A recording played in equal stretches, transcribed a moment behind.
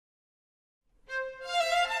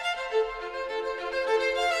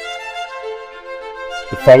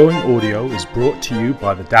The following audio is brought to you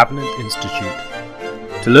by the Davenant Institute.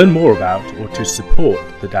 To learn more about or to support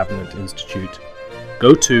the Davenant Institute,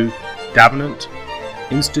 go to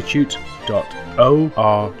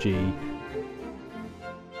davenantinstitute.org.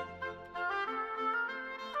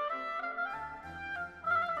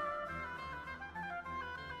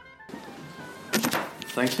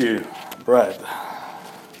 Thank you, Brad.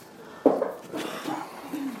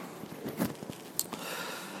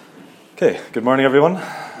 Okay, good morning, everyone.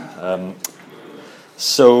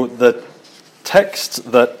 So the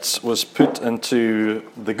text that was put into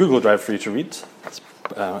the Google Drive for you to read, it's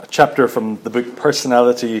a chapter from the book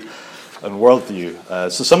Personality and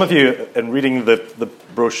Worldview. So some of you, in reading the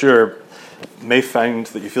brochure, may find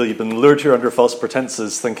that you feel you've been lured here under false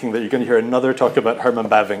pretenses, thinking that you're going to hear another talk about Herman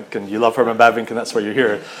Bavinck, and you love Herman Bavinck, and that's why you're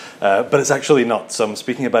here. But it's actually not. So I'm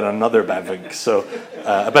speaking about another Bavinck. So,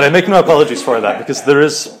 but I make no apologies for that, because there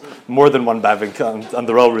is more than one Bavinck, and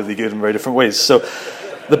they're all really good in very different ways. So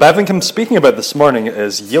the Bavinck I'm speaking about this morning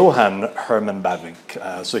is Johann Herman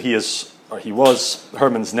Bavinck. So he was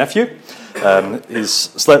Herman's nephew. He's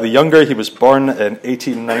slightly younger. He was born in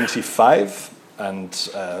 1895 and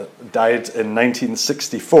died in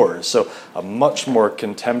 1964. So a much more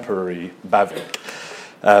contemporary Bavinck.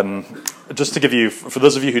 Just to give you, for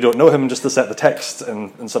those of you who don't know him, just to set the text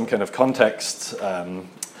in some kind of context.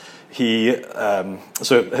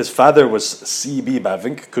 So his father was C.B.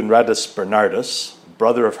 Bavinck, Conradus Bernardus,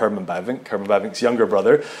 brother of Herman Bavinck, Herman Bavinck's younger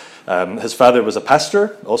brother. His father was a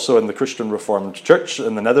pastor, also in the Christian Reformed Church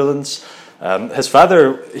in the Netherlands. His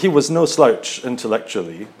father, he was no slouch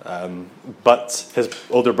intellectually, but his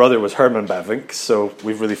older brother was Herman Bavinck, so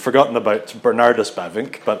we've really forgotten about Bernardus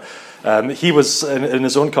Bavinck, but he was, in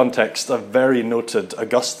his own context, a very noted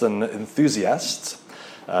Augustine enthusiast.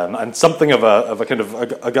 And something of a kind of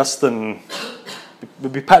Augustine, it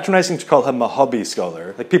would be patronizing to call him a hobby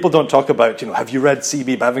scholar. Like, people don't talk about, have you read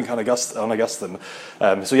C.B. Bavinck on Augustine?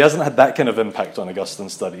 So he hasn't had that kind of impact on Augustine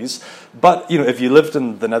studies. But, if you lived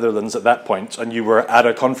in the Netherlands at that point and you were at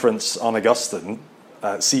a conference on Augustine,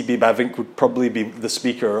 C.B. Bavinck would probably be the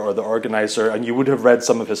speaker or the organizer, and you would have read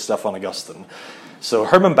some of his stuff on Augustine. So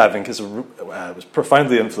Herman Bavinck was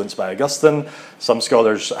profoundly influenced by Augustine. Some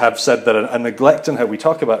scholars have said that a neglect in how we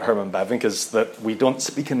talk about Herman Bavinck is that we don't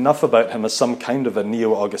speak enough about him as some kind of a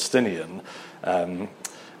neo-Augustinian.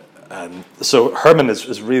 So Herman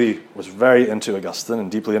was very into Augustine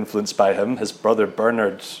and deeply influenced by him. His brother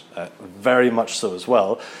Bernard very much so as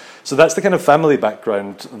well. So that's the kind of family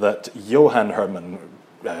background that Johann Herman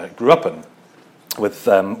grew up in, with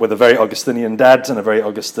a very Augustinian dad and a very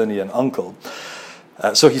Augustinian uncle.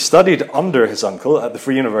 So he studied under his uncle at the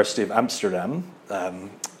Free University of Amsterdam.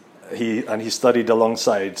 He studied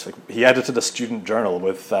alongside. He edited a student journal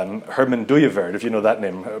with Herman Dooyeweerd, if you know that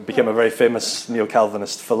name. Became a very famous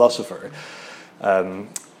neo-Calvinist philosopher.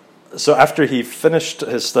 So after he finished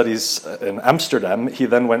his studies in Amsterdam, he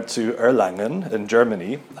then went to Erlangen in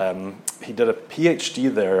Germany. He did a PhD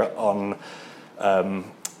there on.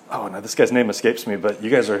 Now this guy's name escapes me, but you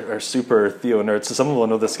guys are super Theo nerds, so someone will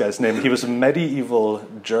know this guy's name. He was a medieval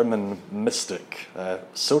German mystic.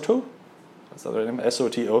 Soto? Is that the right name?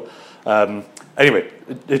 S-O-T-O. Anyway,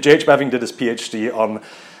 J.H. Bavinck did his PhD on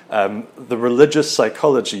the religious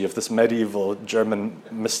psychology of this medieval German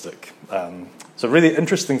mystic. So really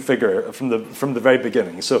interesting figure from the very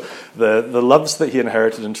beginning. So the loves that he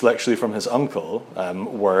inherited intellectually from his uncle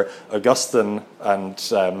were Augustine and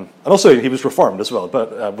also he was Reformed as well.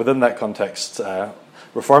 But within that context,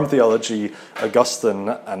 Reformed theology, Augustine,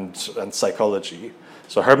 and psychology.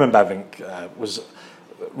 So Herman Bavinck was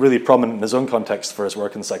really prominent in his own context for his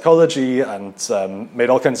work in psychology, and made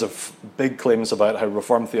all kinds of big claims about how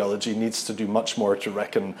Reformed theology needs to do much more to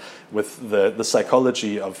reckon with the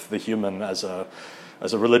psychology of the human as a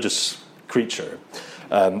religious creature.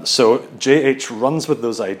 So J.H. runs with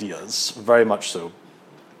those ideas, very much so,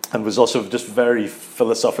 and was also just very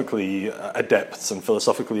philosophically adept and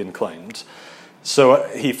philosophically inclined. So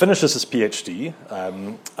he finishes his PhD,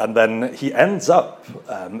 and then he ends up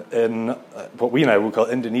in what we now would call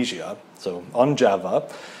Indonesia, so on Java,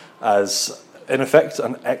 as, in effect,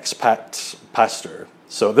 an expat pastor.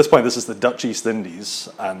 So at this point, this is the Dutch East Indies,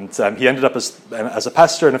 and he ended up as a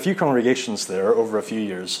pastor in a few congregations there over a few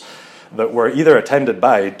years that were either attended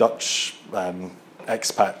by Dutch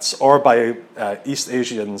expats or by East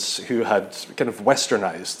Asians who had kind of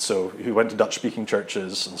westernized, so who went to Dutch-speaking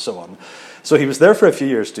churches and so on. So he was there for a few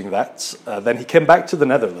years doing that. Then he came back to the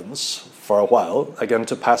Netherlands for a while, again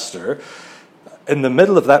to pastor. In the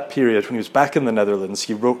middle of that period, when he was back in the Netherlands,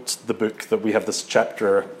 he wrote the book that we have this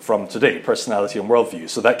chapter from today, Personality and Worldview.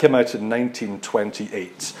 So that came out in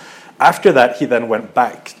 1928. After that, he then went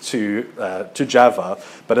back to Java,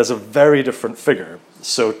 but as a very different figure.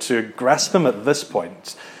 So to grasp him at this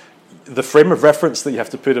point, the frame of reference that you have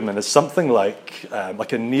to put him in is something like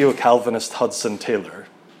a neo-Calvinist Hudson Taylor.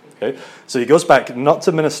 Okay? So he goes back not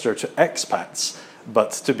to minister to expats,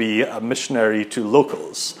 but to be a missionary to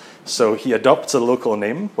locals. So he adopts a local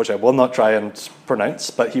name, which I will not try and pronounce,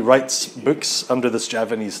 but he writes books under this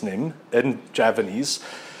Javanese name, in Javanese.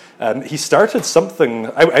 He started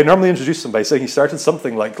something, I normally introduce him by saying he started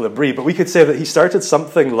something like L'Abri, but we could say that he started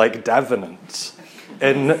something like Davenant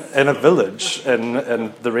in a village in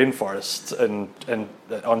the rainforest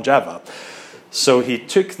on Java. So he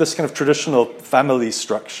took this kind of traditional family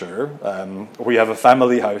structure, where you have a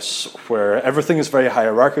family house where everything is very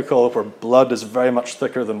hierarchical, where blood is very much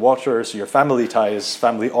thicker than water, so your family ties,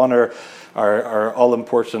 family honor are all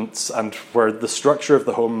important, and where the structure of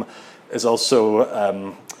the home is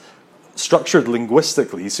also structured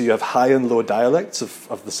linguistically, so you have high and low dialects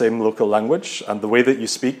of the same local language, and the way that you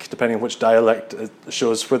speak, depending on which dialect, it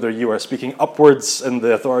shows whether you are speaking upwards in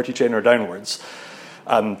the authority chain or downwards.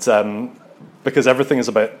 And because everything is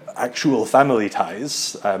about actual family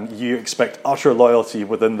ties, you expect utter loyalty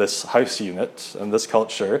within this house unit and this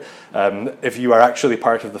culture. If you are actually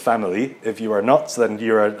part of the family, if you are not, then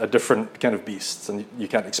you're a different kind of beast, and you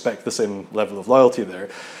can't expect the same level of loyalty there.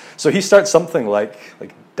 So he starts something like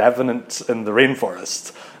Davenant in the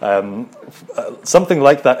rainforest, something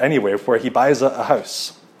like that anyway, where he buys a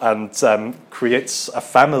house and creates a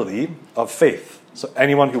family of faith. So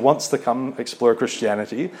anyone who wants to come explore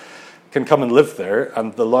Christianity can come and live there,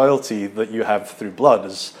 and the loyalty that you have through blood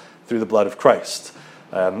is through the blood of Christ.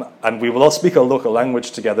 And we will all speak a local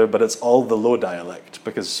language together, but it's all the low dialect,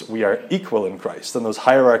 because we are equal in Christ, and those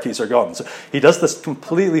hierarchies are gone. So he does this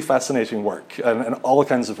completely fascinating work in all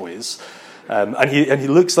kinds of ways. And he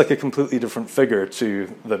looks like a completely different figure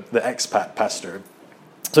to the expat pastor.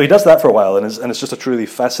 So he does that for a while, and is just a truly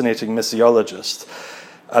fascinating missiologist.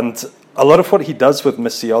 And a lot of what he does with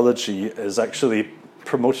missiology is actually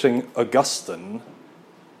promoting Augustine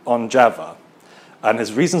on Java. And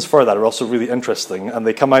his reasons for that are also really interesting, and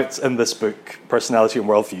they come out in this book, Personality and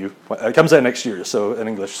Worldview. It comes out next year, so in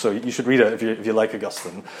English, so you should read it if you like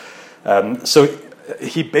Augustine. So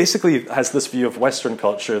he basically has this view of Western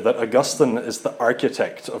culture that Augustine is the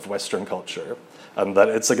architect of Western culture, and that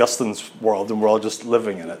it's Augustine's world, and we're all just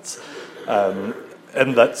living in it.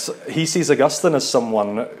 And that he sees Augustine as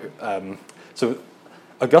someone... so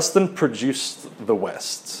Augustine produced the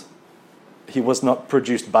West. He was not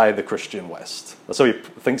produced by the Christian West. That's how he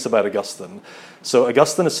thinks about Augustine. So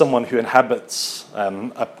Augustine is someone who inhabits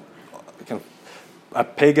a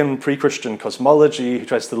pagan pre-Christian cosmology, who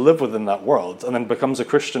tries to live within that world and then becomes a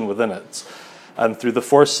Christian within it. And through the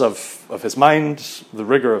force of his mind, the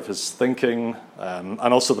rigor of his thinking,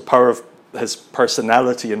 and also the power of his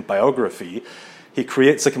personality and biography, he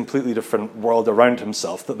creates a completely different world around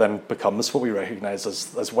himself that then becomes what we recognize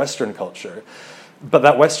as Western culture. But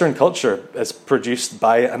that Western culture is produced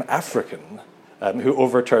by an African who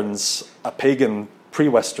overturns a pagan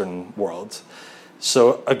pre-Western world.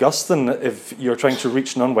 So Augustine, if you're trying to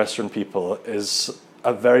reach non-Western people, is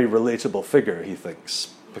a very relatable figure, he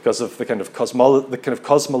thinks, because of the kind of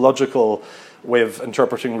cosmological way of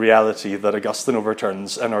interpreting reality that Augustine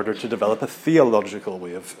overturns in order to develop a theological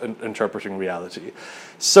way of interpreting reality.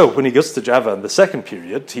 So when he goes to Java in the second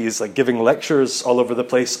period, he's giving lectures all over the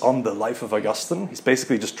place on the life of Augustine. He's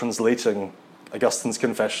basically just translating Augustine's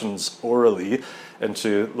confessions orally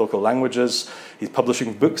into local languages. He's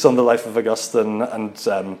publishing books on the life of Augustine,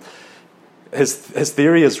 and his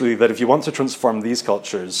theory is really that if you want to transform these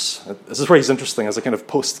cultures, this is where he's interesting as a kind of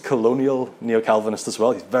post-colonial neo-Calvinist as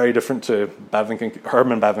well. He's very different to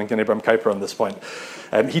Herman Bavinck and Abraham Kuyper on this point.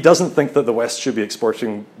 He doesn't think that the West should be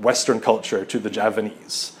exporting Western culture to the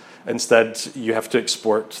Javanese. Instead, you have to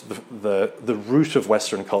export the root of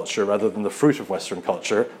Western culture rather than the fruit of Western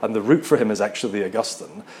culture, and the root for him is actually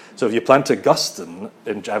Augustine. So if you plant Augustine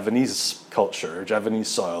in Javanese culture, Javanese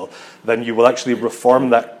soil, then you will actually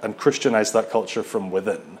reform that and Christianize that culture from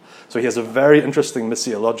within. So he has a very interesting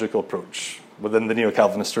missiological approach within the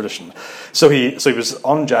neo-Calvinist tradition. So he was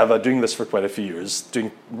on Java doing this for quite a few years,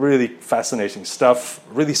 doing really fascinating stuff,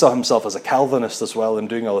 really saw himself as a Calvinist as well in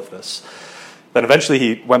doing all of this. Then eventually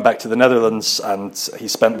he went back to the Netherlands, and he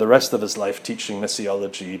spent the rest of his life teaching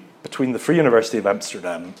missiology between the Free University of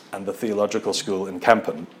Amsterdam and the Theological School in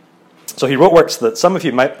Kampen. So he wrote works that some of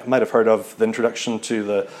you might have heard of. The Introduction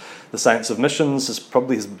to the Science of Missions is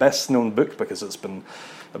probably his best-known book because it's been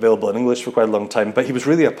available in English for quite a long time. But he was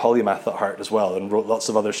really a polymath at heart as well, and wrote lots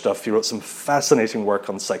of other stuff. He wrote some fascinating work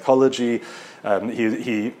on psychology.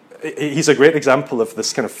 He he's a great example of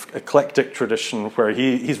this kind of eclectic tradition where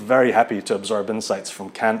he's very happy to absorb insights from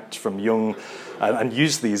Kant, from Jung, and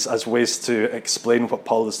use these as ways to explain what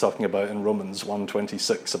Paul is talking about in Romans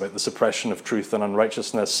 1:26 about the suppression of truth and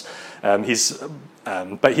unrighteousness. But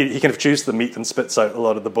he kind of chews the meat and spits out a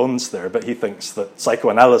lot of the bones there, but he thinks that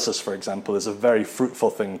psychoanalysis, for example, is a very fruitful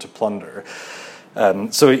thing to plunder.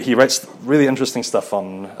 So he writes really interesting stuff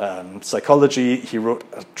on psychology. He wrote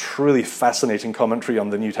a truly fascinating commentary on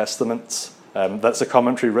the New Testament. That's a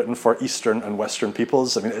commentary written for Eastern and Western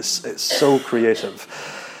peoples. I mean, it's so creative.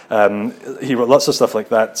 He wrote lots of stuff like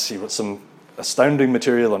that. He wrote some astounding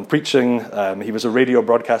material on preaching. He was a radio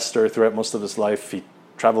broadcaster throughout most of his life. He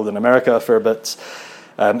traveled in America a fair bit.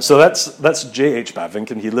 So that's J.H.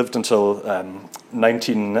 Bavinck, and he lived until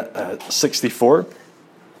 1964.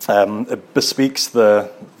 It bespeaks the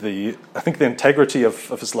integrity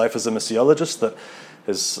of his life as a missiologist, that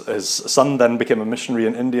his son then became a missionary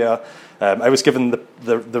in India. I was given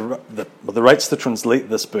the rights to translate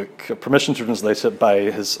this book, permission to translate it,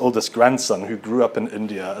 by his oldest grandson, who grew up in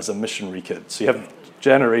India as a missionary kid. So you have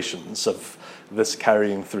generations of this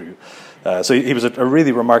carrying through. So he was a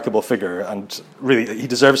really remarkable figure, and really he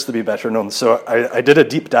deserves to be better known. So I did a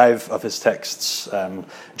deep dive of his texts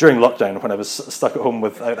during lockdown when I was stuck at home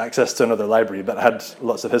without access to another library, but I had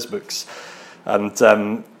lots of his books.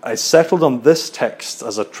 And I settled on this text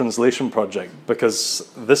as a translation project because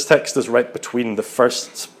this text is right between the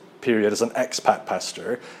first period as an expat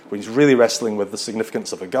pastor, where he's really wrestling with the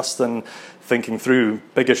significance of Augustine, thinking through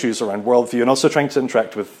big issues around worldview, and also trying to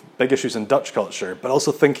interact with big issues in Dutch culture, but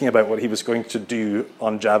also thinking about what he was going to do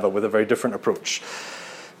on Java with a very different approach.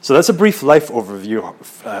 So that's a brief life overview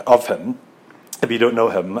of him, if you don't know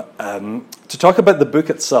him. To talk about the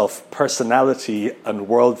book itself, personality and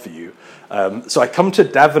worldview. So I come to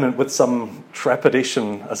Davenant with some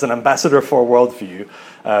trepidation as an ambassador for worldview,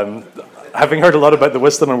 having heard a lot about the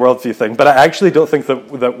wisdom and worldview thing, but I actually don't think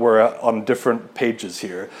that we're on different pages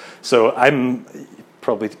here. So I'm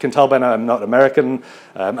probably can tell by now I'm not American.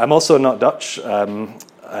 I'm also not Dutch.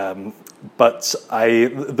 But so I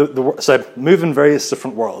move in various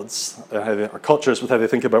different worlds, or cultures, with how they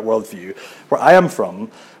think about worldview. Where I am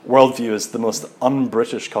from, worldview is the most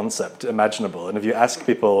un-British concept imaginable. And if you ask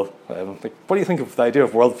people, like, what do you think of the idea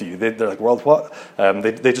of worldview? They're like, world what?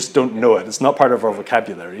 They just don't know it. It's not part of our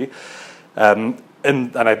vocabulary. And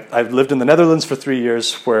I've lived in the Netherlands for 3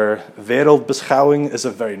 years, where wereldbeschouwing is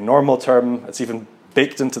a very normal term. It's even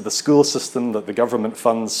baked into the school system that the government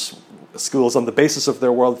funds schools on the basis of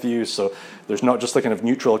their worldview. So there's not just a kind of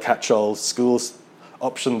neutral catch-all schools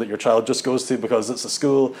option that your child just goes to because it's a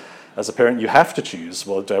school. As a parent, you have to choose,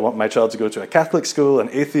 well, do I want my child to go to a Catholic school, an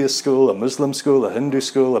atheist school, a Muslim school, a Hindu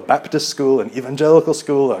school, a Baptist school, an evangelical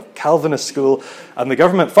school, a Calvinist school? And the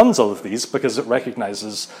government funds all of these because it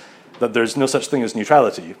recognizes that there's no such thing as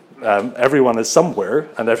neutrality. Everyone is somewhere,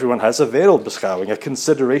 and everyone has a wereldbeschouwing, a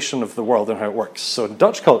consideration of the world and how it works. So in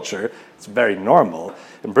Dutch culture, it's very normal.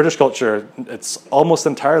 In British culture, it's almost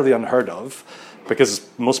entirely unheard of, because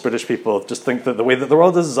most British people just think that the way that the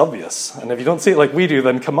world is obvious. And if you don't see it like we do,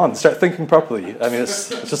 then come on, start thinking properly. I mean, it's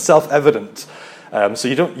just self-evident. So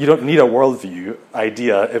you don't need a worldview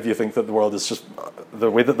idea if you think that the world is just, the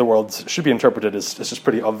way that the world should be interpreted is just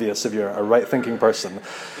pretty obvious if you're a right-thinking person.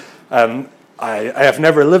 I have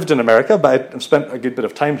never lived in America, but I've spent a good bit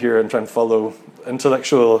of time here and trying to follow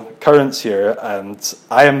intellectual currents here, and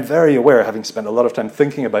I am very aware, having spent a lot of time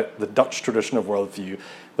thinking about the Dutch tradition of worldview,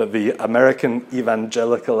 that the American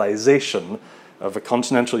evangelicalization of a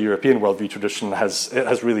continental European worldview tradition has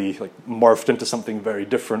really morphed into something very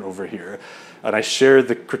different over here. And I share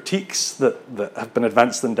the critiques that have been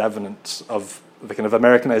advanced in Davenant of the kind of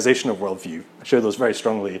Americanization of worldview. I share those very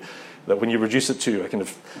strongly, that when you reduce it to a kind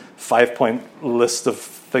of 5-point list of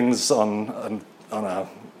things on a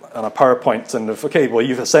PowerPoint, and if, okay, well,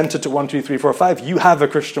 you've assented to 1, 2, 3, 4, 5, you have a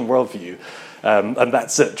Christian worldview, and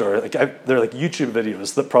that's it. Or there are YouTube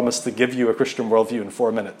videos that promise to give you a Christian worldview in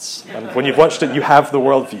 4 minutes, and when you've watched it, you have the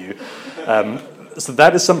worldview. So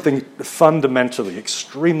that is something fundamentally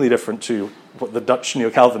extremely different to what the Dutch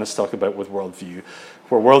neo-Calvinists talk about with worldview,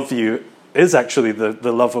 where worldview is actually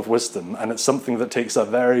the love of wisdom, and it's something that takes a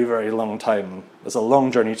very, very long time. There's a long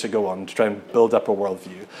journey to go on to try and build up a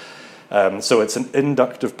worldview. So it's an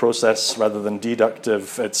inductive process rather than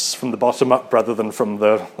deductive. It's from the bottom up rather than from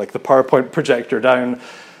the PowerPoint projector down.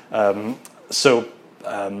 So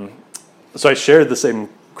I share the same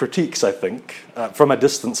critiques, I think, from a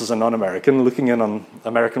distance as a non-American, looking in on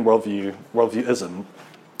American worldviewism.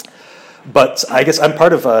 But I guess I'm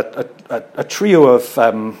part of a trio of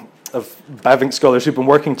Bavinck scholars who've been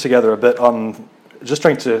working together a bit on just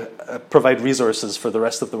trying to provide resources for the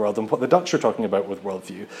rest of the world and what the Dutch are talking about with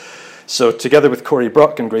worldview. So together with Corey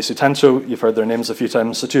Brock and Grace Utanto, you've heard their names a few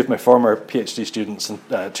times, so two of my former PhD students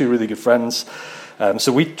and two really good friends.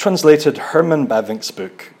 So we translated Herman Bavinck's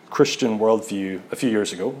book, Christian Worldview, a few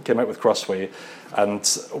years ago, came out with Crossway, and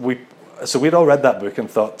we'd all read that book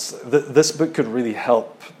and thought this book could really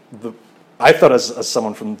help. I thought as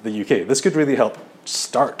someone from the UK, this could really help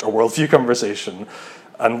start a worldview conversation,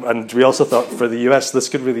 and we also thought for the US this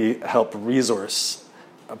could really help resource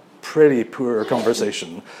a pretty poor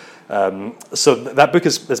conversation. So that book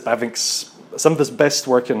is Bavinck's, some of his best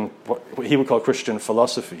work in what he would call Christian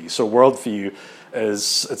philosophy. So worldview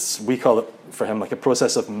we call it for him like a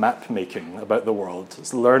process of map making about the world.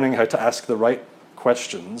 It's learning how to ask the right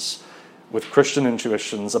questions with Christian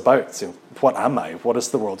intuitions about, what am I? What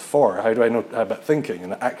is the world for? How do I know about thinking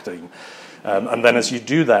and acting? And then as you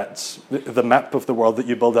do that, the map of the world that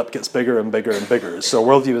you build up gets bigger and bigger and bigger. So a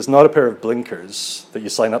worldview is not a pair of blinkers that you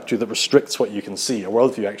sign up to that restricts what you can see. A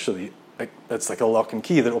worldview actually, it's like a lock and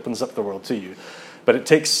key that opens up the world to you. But it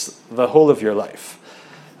takes the whole of your life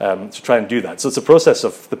to try and do that. So it's a process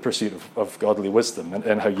of the pursuit of godly wisdom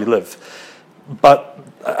and how you live.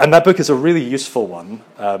 And that book is a really useful one.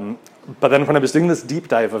 But then when I was doing this deep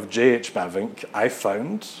dive of J.H. Bavinck, I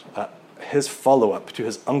found his follow-up to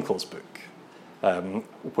his uncle's book,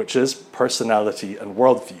 which is Personality and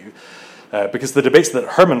Worldview, because the debates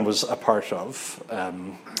that Herman was a part of, I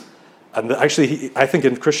think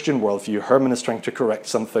in Christian worldview, Herman is trying to correct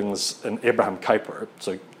some things in Abraham Kuyper,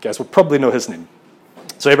 so you guys will probably know his name.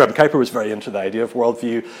 So Abraham Kuyper was very into the idea of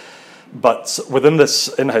worldview, but within this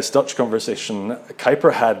in-house Dutch conversation,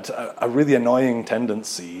 Kuyper had a really annoying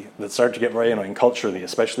tendency that started to get very annoying culturally,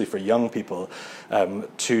 especially for young people,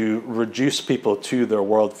 to reduce people to their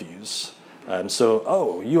worldviews.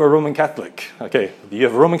 You are Roman Catholic. Okay, you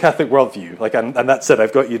have a Roman Catholic worldview, and that's it.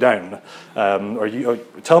 I've got you down. Or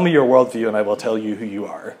tell me your worldview, and I will tell you who you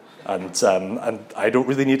are. And I don't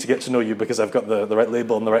really need to get to know you because I've got the right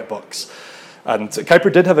label and the right box. And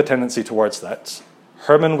Kuyper did have a tendency towards that.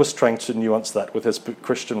 Herman was trying to nuance that with his book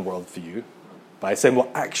Christian Worldview by saying, well,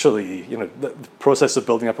 actually, the process of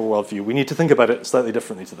building up a worldview, we need to think about it slightly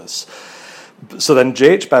differently to this. So then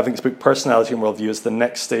J.H. Bavinck's book Personality and Worldview is the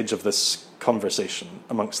next stage of this conversation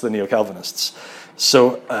amongst the neo-Calvinists.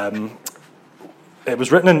 So it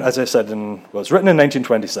was written in, as I said, it was written in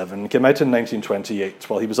 1927, came out in 1928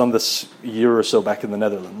 while he was on this year or so back in the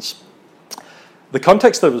Netherlands. The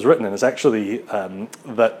context that it was written in is actually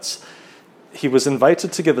that he was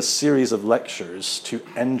invited to give a series of lectures to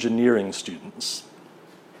engineering students,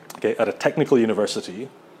 at a technical university.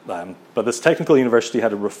 But this technical university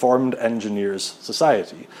had a Reformed Engineers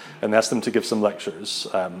Society, and they asked him to give some lectures.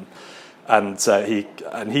 So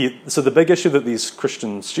the big issue that these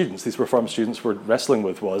Christian students, these Reformed students, were wrestling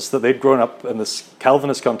with was that they'd grown up in this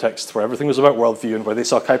Calvinist context where everything was about worldview and where they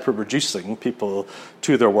saw Kuyper reducing people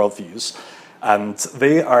to their worldviews. And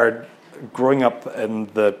they are growing up in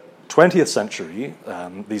the 20th century,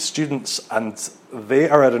 these students, and they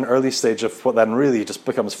are at an early stage of what then really just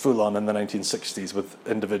becomes full-on in the 1960s with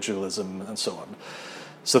individualism and so on.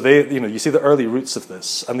 So you see the early roots of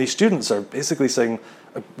this, and these students are basically saying,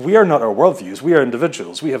 we are not our worldviews, we are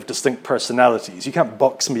individuals, we have distinct personalities. You can't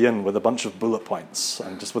box me in with a bunch of bullet points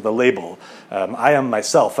and just with a label. I am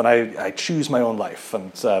myself, and I choose my own life,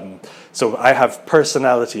 and so I have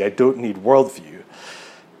personality, I don't need worldview.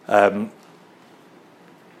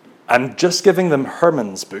 And just giving them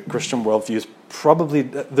Herman's book, Christian Worldview, is probably,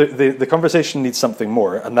 the conversation needs something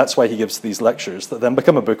more, and that's why he gives these lectures that then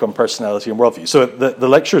become a book on personality and worldview. So the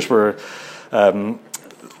lectures were,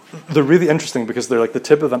 they're really interesting because they're like the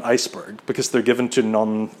tip of an iceberg, because they're given to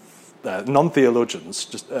non-theologians,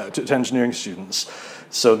 just to engineering students.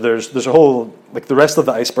 So there's a whole, like the rest of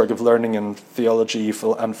the iceberg of learning in theology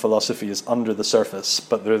and philosophy is under the surface,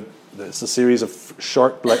 but there's a series of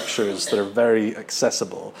short lectures that are very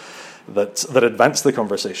accessible, that advance the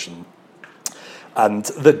conversation, and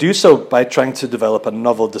that do so by trying to develop a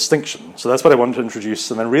novel distinction. So that's what I wanted to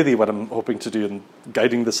introduce, and then really what I'm hoping to do in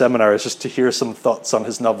guiding the seminar is just to hear some thoughts on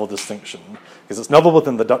his novel distinction, because it's novel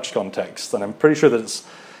within the Dutch context, and I'm pretty sure that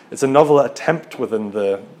it's a novel attempt to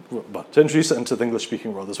introduce it into the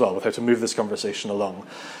English-speaking world as well, with how to move this conversation along,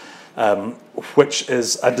 which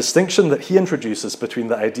is a distinction that he introduces between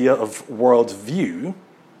the idea of worldview,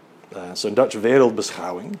 so in Dutch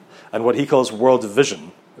wereldbeschouwing, and what he calls world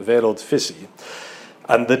vision, wereldvisie.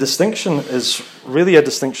 And the distinction is really a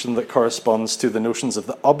distinction that corresponds to the notions of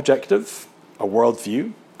the objective, a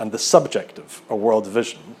worldview, and the subjective, a world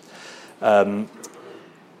vision.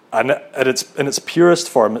 And in its purest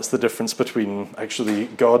form, it's the difference between actually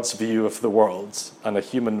God's view of the world and a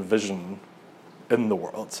human vision in the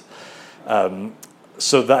world.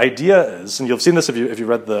 So the idea is, and you've seen this if you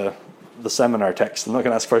read the seminar text. I'm not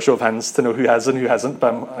going to ask for a show of hands to know who has and who hasn't,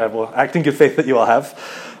 but I will act in good faith that you all have.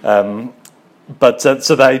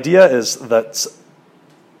 So the idea is that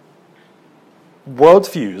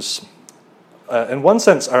worldviews, in one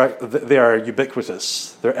sense, they are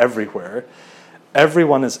ubiquitous. They're everywhere.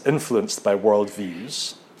 Everyone is influenced by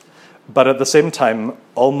worldviews, but at the same time,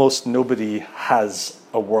 almost nobody has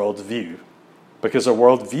a worldview, because a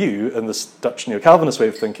worldview, in this Dutch neo-Calvinist way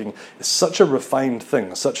of thinking, is such a refined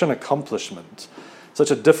thing, such an accomplishment,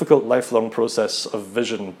 such a difficult lifelong process of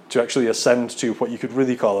vision to actually ascend to what you could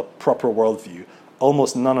really call a proper worldview.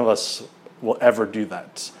 Almost none of us will ever do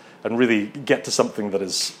that and really get to something that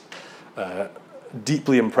is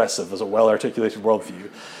deeply impressive as a well-articulated worldview.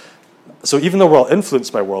 So even though we're all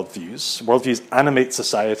influenced by worldviews animate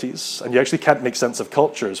societies, and you actually can't make sense of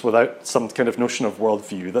cultures without some kind of notion of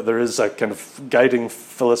worldview, that there is a kind of guiding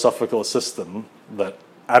philosophical system that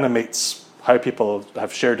animates how people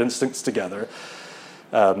have shared instincts together.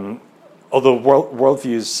 Although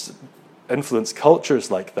worldviews influence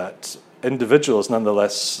cultures like that, individuals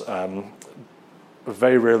nonetheless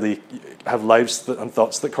very rarely have lives and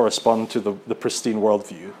thoughts that correspond to the pristine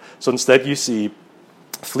worldview. So instead you see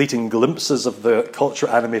fleeting glimpses of the culture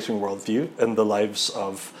animating worldview in the lives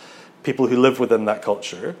of people who live within that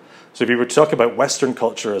culture. So if you were to talk about Western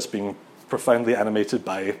culture as being profoundly animated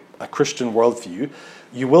by a Christian worldview,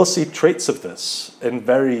 you will see traits of this in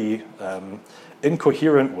very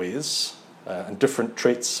incoherent ways and different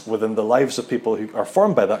traits within the lives of people who are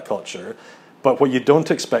formed by that culture. But what you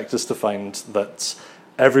don't expect is to find that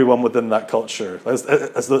everyone within that culture, as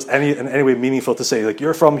though it's in any way meaningful to say, like,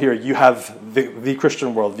 you're from here, you have the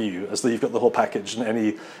Christian worldview, as though you've got the whole package in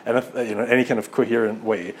any kind of coherent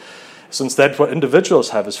way. So instead, what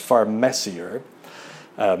individuals have is far messier.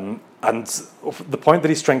 And the point that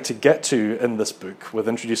he's trying to get to in this book with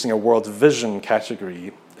introducing a world vision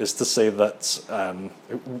category is to say that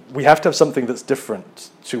we have to have something that's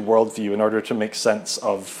different to worldview in order to make sense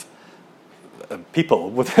of people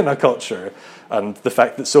within a culture, and the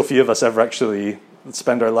fact that so few of us ever actually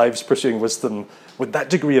spend our lives pursuing wisdom with that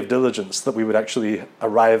degree of diligence that we would actually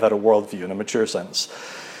arrive at a worldview in a mature sense.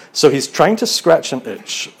 So he's trying to scratch an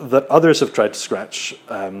itch that others have tried to scratch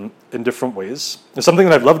in different ways. And something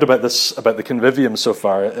that I've loved about the Convivium so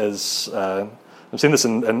far is, I've seen this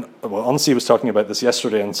Onsi was talking about this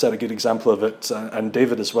yesterday and set a good example of it, and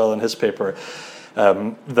David as well in his paper,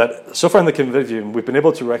 that so far in the Convivium we've been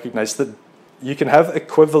able to recognize that you can have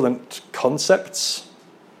equivalent concepts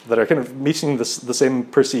that are kind of meeting the same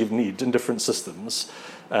perceived need in different systems.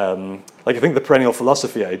 Like I think the perennial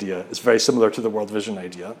philosophy idea is very similar to the world vision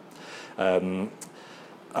idea.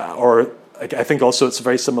 Or I think also it's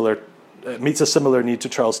very similar, it meets a similar need to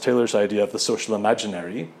Charles Taylor's idea of the social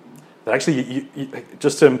imaginary. That actually,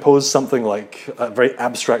 just to impose something like a very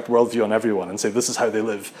abstract worldview on everyone and say this is how they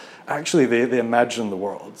live, actually they imagine the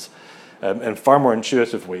world. In far more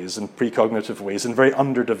intuitive ways, in precognitive ways, in very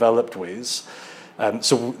underdeveloped ways.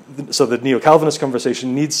 So the neo-Calvinist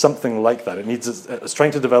conversation needs something like that. It's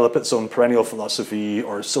trying to develop its own perennial philosophy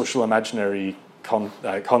or social imaginary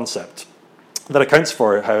concept that accounts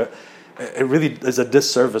for how it really is a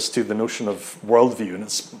disservice to the notion of worldview in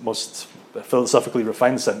its most philosophically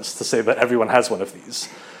refined sense to say that everyone has one of these.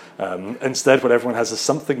 Instead, what everyone has is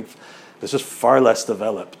something that's just far less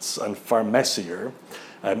developed and far messier.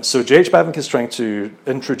 So J.H. Bavinck is trying to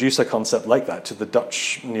introduce a concept like that to the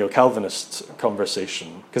Dutch neo-Calvinist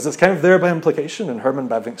conversation, because it's kind of there by implication in Herman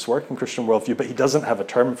Bavinck's work in Christian worldview, but he doesn't have a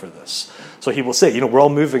term for this. So he will say, we're all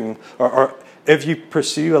moving, or if you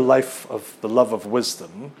pursue a life of the love of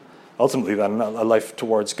wisdom, ultimately then a life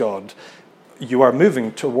towards God, you are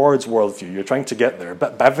moving towards worldview, you're trying to get there.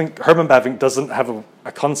 But Herman Bavinck doesn't have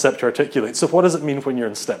a concept to articulate. So what does it mean when you're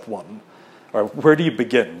in step one? Or where do you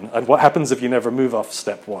begin? And what happens if you never move off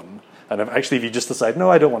step one? And if you just decide,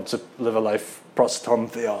 no, I don't want to live a life pros tom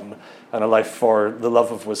theon, and a life for the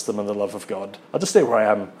love of wisdom and the love of God. I'll just stay where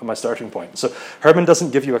I am at my starting point. So Herman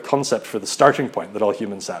doesn't give you a concept for the starting point that all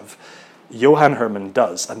humans have. Johann Herman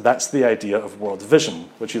does, and that's the idea of world vision,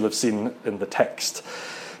 which you'll have seen in the text.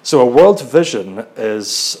 So a world vision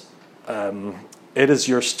is it is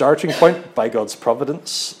your starting point by God's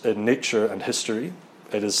providence in nature and history.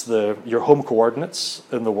 It is your home coordinates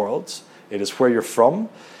in the world. It is where you're from.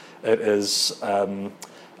 It is a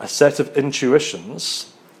set of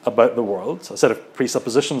intuitions about the world, a set of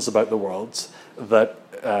presuppositions about the world that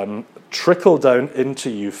trickle down into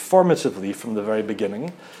you formatively from the very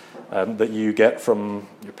beginning that you get from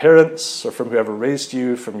your parents or from whoever raised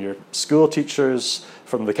you, from your school teachers,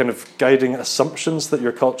 from the kind of guiding assumptions that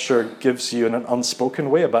your culture gives you in an unspoken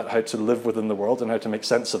way about how to live within the world and how to make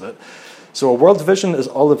sense of it. So a world vision is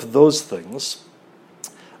all of those things,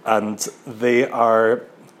 and they are,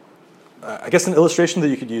 I guess an illustration that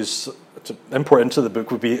you could use to import into the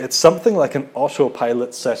book would be, it's something like an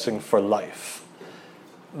autopilot setting for life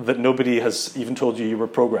that nobody has even told you were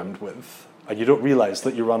programmed with. And you don't realize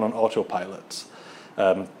that you run on autopilot.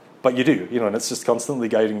 But you do, and it's just constantly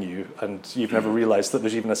guiding you, and you've never realized that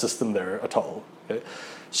there's even a system there at all. Okay?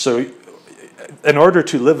 So in order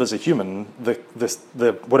to live as a human,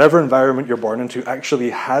 the whatever environment you're born into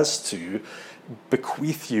actually has to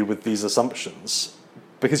bequeath you with these assumptions,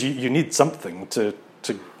 because you need something to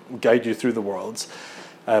guide you through the world.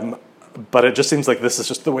 But it just seems like this is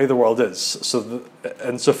just the way the world is. So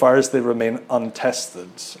insofar as they remain untested,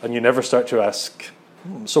 and you never start to ask,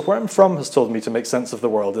 so where I'm from has told me to make sense of the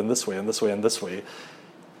world in this way, and this way, and this way.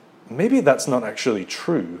 Maybe that's not actually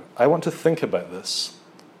true. I want to think about this.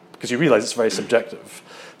 Because you realize it's very subjective.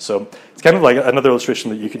 So it's kind of like another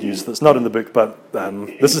illustration that you could use that's not in the book, but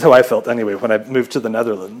this is how I felt anyway when I moved to the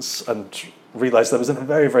Netherlands and realized I was in a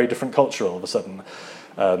very, very different culture all of a sudden.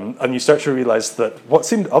 And you start to realize that what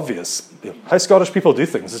seemed obvious, how Scottish people do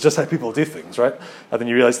things, is just how people do things, right? And then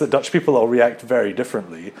you realize that Dutch people all react very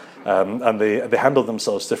differently, and they handle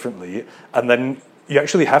themselves differently. And then you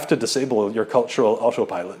actually have to disable your cultural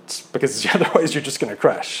autopilot, because otherwise you're just going to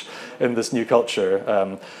crash in this new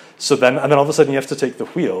culture. So then all of a sudden you have to take the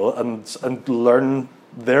wheel and learn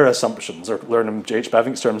their assumptions, or learn in J.H.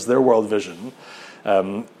 Bavinck's terms, their world vision,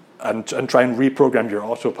 and try and reprogram your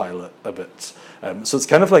autopilot a bit. So it's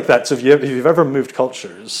kind of like that. So if you've ever moved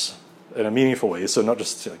cultures in a meaningful way, so not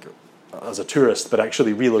just like as a tourist, but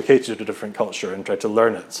actually relocated to a different culture and tried to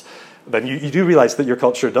learn it, then you do realize that your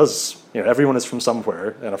culture does, everyone is from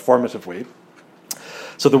somewhere in a formative way.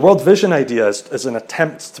 So the world vision idea is an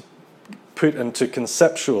attempt to put into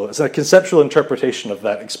it's a conceptual interpretation of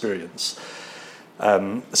that experience.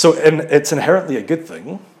 So it's inherently a good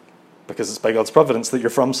thing, because it's by God's providence that you're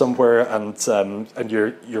from somewhere, and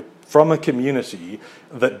you're from a community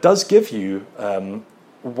that does give you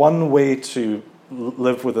one way to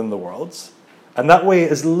live within the world, and that way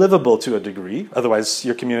is livable to a degree. Otherwise,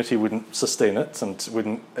 your community wouldn't sustain it and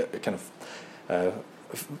wouldn't kind of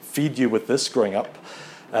feed you with this growing up.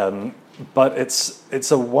 But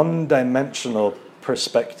it's a one-dimensional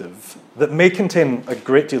perspective that may contain a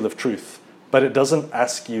great deal of truth, but it doesn't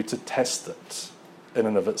ask you to test it in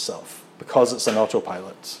and of itself, because it's an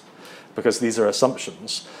autopilot, because these are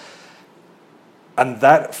assumptions. And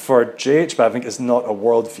that, for J.H. Bavinck, is not a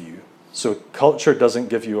worldview. So culture doesn't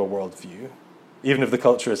give you a worldview, even if the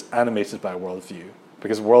culture is animated by a worldview,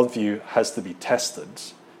 because worldview has to be tested,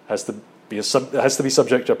 has to be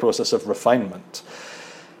subject to a process of refinement.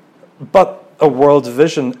 But a world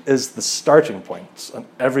vision is the starting point, and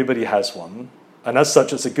everybody has one. And as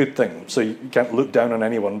such, it's a good thing. So you can't look down on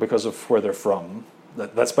anyone because of where they're from.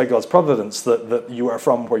 That's by God's providence that you are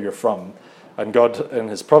from where you're from. And God, in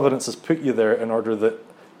his providence, has put you there in order that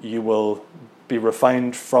you will be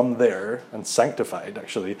refined from there and sanctified,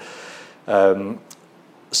 actually. So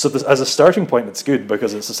as a starting point, it's good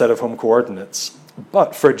because it's a set of home coordinates.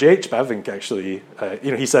 But for J.H. Bavinck, actually,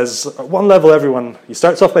 he says, at one level, he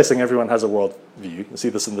starts off by saying everyone has a world view. You see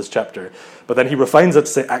this in this chapter. But then he refines it to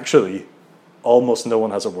say, actually, almost no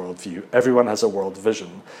one has a worldview. Everyone has a world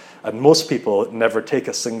vision. And most people never take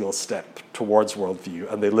a single step towards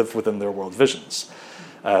worldview, and they live within their world visions.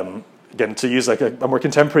 Again, to use like a more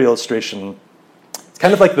contemporary illustration, it's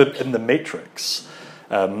kind of like in the Matrix.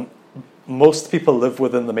 Most people live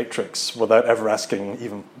within the Matrix without ever asking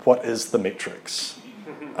even, what is the Matrix?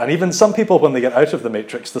 And even some people, when they get out of the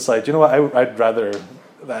Matrix, decide, you know what, I'd rather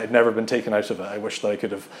that I'd never been taken out of it. I wish that I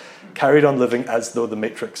could have carried on living as though the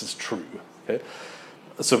Matrix is true. Okay?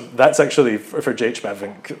 So that's actually, for J.H.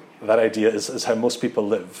 Bavinck, that idea is how most people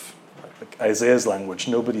live. Like Isaiah's language,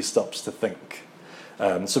 nobody stops to think.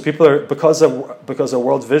 So people are, because a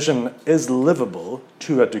world vision is livable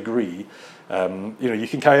to a degree, you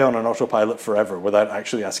can carry on autopilot forever without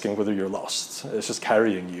actually asking whether you're lost. It's just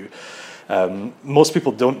carrying you. Most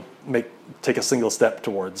people don't take a single step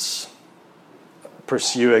towards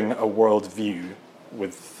pursuing a world view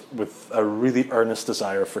with a really earnest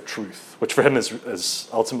desire for truth, which for him is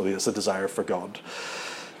ultimately a desire for God.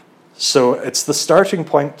 So it's the starting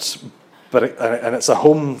point, and it's a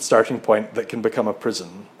home starting point that can become a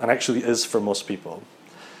prison, and actually is for most people.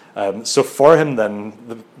 So for him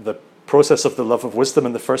then, the process of the love of wisdom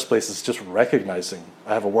in the first place is just recognizing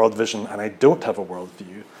I have a world vision and I don't have a world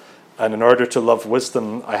view, And in order to love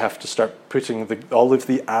wisdom, I have to start putting all of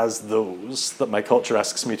the as those that my culture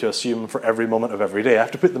asks me to assume for every moment of every day. I have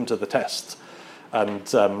to put them to the test, and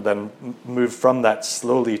then move from that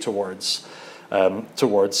slowly towards a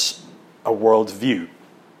worldview.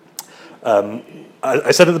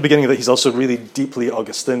 I said at the beginning that he's also really deeply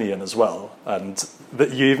Augustinian as well, and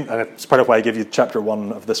it's part of why I give you chapter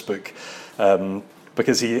 1 of this book,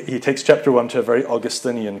 because he takes chapter 1 to a very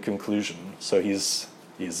Augustinian conclusion. So he's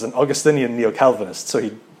an Augustinian neo-Calvinist, so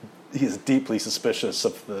he is deeply suspicious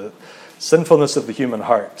of the sinfulness of the human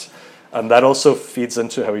heart, and that also feeds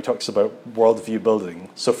into how he talks about worldview building.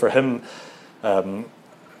 So for him, the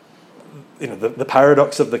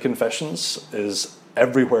paradox of the Confessions is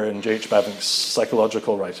everywhere in J.H. Bavinck's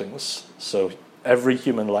psychological writings. So every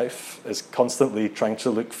human life is constantly trying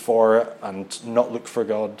to look for and not look for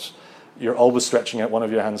God. You're always stretching out one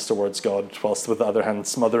of your hands towards God, whilst with the other hand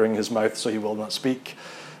smothering his mouth so he will not speak.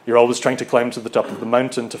 You're always trying to climb to the top of the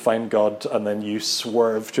mountain to find God, and then you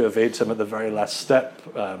swerve to evade him at the very last step.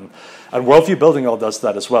 And worldview building all does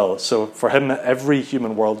that as well. So for him, every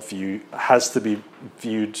human worldview has to be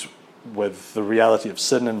viewed with the reality of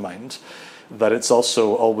sin in mind, that it's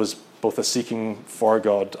also always both a seeking for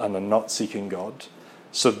God and a not seeking God.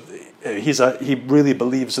 So he really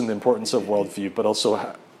believes in the importance of worldview, but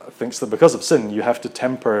also thinks that because of sin, you have to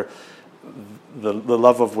temper the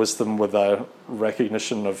love of wisdom with a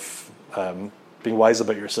recognition of being wise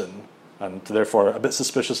about your sin, and therefore a bit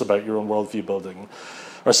suspicious about your own worldview building,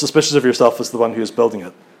 or suspicious of yourself as the one who is building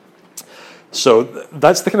it. So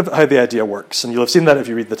that's the kind of how the idea works, and you'll have seen that if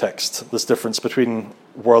you read the text, this difference between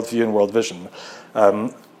worldview and world vision.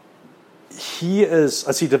 He is,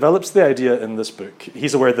 as he develops the idea in this book,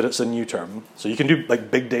 he's aware that it's a new term. So you can do like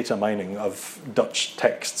big data mining of Dutch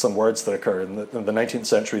texts and words that occur in the 19th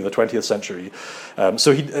century, the 20th century.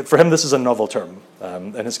 For him, this is a novel term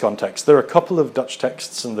in his context. There are a couple of Dutch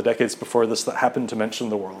texts in the decades before this that happen to mention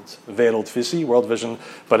the world, wereldvisie, world vision,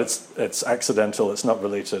 but it's accidental, it's not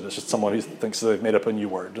related. It's just someone who thinks they've made up a new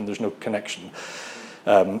word and there's no connection.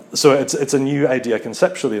 So it's a new idea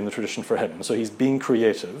conceptually in the tradition for him. So he's being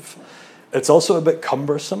creative. It's also a bit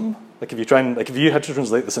cumbersome. Like if you had to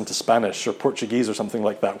translate this into Spanish or Portuguese or something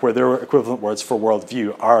like that, where their equivalent words for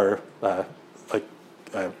worldview are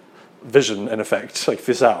vision, in effect, like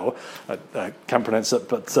visão. I can't pronounce it,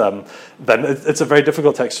 but then it's a very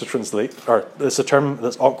difficult text to translate, or it's a term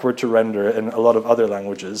that's awkward to render in a lot of other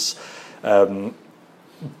languages.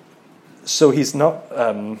 So he's not.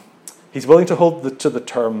 He's willing to hold to the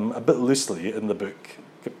term a bit loosely in the book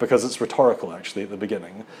because it's rhetorical, actually, at the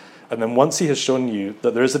beginning. And then once he has shown you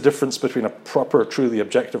that there is a difference between a proper, truly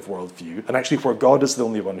objective worldview, and actually where God is the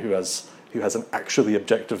only one who has an actually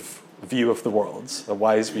objective view of the world, a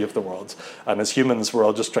wise view of the world, and as humans we're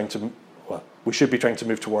all just we should be trying to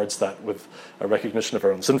move towards that with a recognition of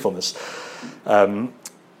our own sinfulness.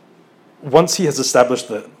 Once he has established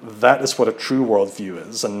that is what a true worldview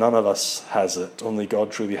is, and none of us has it, only God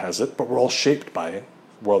truly has it, but we're all shaped by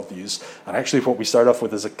worldviews. And actually what we start off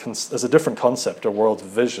with is a different concept, a world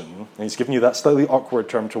vision. And he's given you that slightly awkward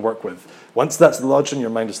term to work with. Once that's lodged in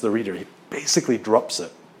your mind as the reader, he basically drops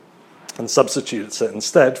it and substitutes it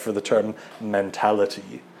instead for the term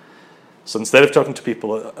mentality. So instead of talking to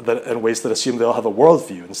people in ways that assume they all have a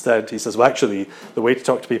worldview, instead he says, well, actually, the way to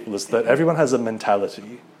talk to people is that everyone has a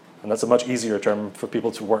mentality. And that's a much easier term for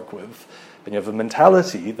people to work with. And you have a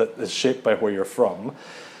mentality that is shaped by where you're from.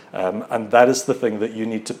 And that is the thing that you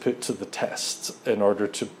need to put to the test in order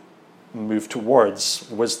to move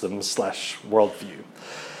towards wisdom / worldview.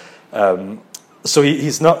 So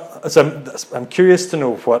he's not. So I'm curious to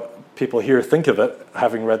know what people here think of it,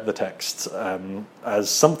 having read the text, as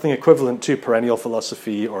something equivalent to perennial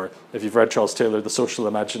philosophy, or if you've read Charles Taylor, the social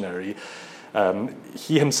imaginary.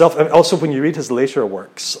 He himself, and also when you read his later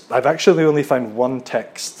works, I've actually only found one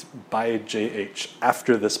text by J.H.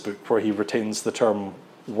 after this book where he retains the term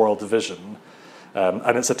world vision,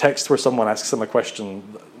 and it's a text where someone asks him a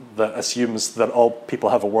question that assumes that all people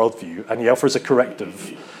have a worldview, and he offers a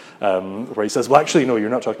corrective where he says, well, actually, no,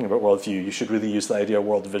 you're not talking about worldview, you should really use the idea of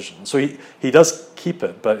world vision. So he does keep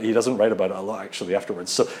it, but he doesn't write about it a lot, actually,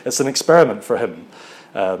 afterwards. So it's an experiment for him,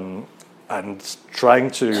 and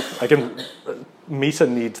trying to, again, meet a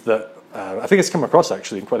need that I think it's come across,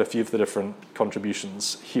 actually, in quite a few of the different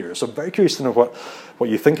contributions here. So I'm very curious to know what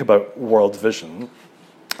you think about world vision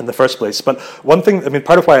in the first place. But one thing,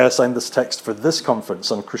 part of why I assigned this text for this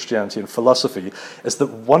conference on Christianity and philosophy is that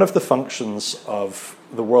one of the functions of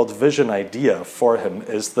the world vision idea for him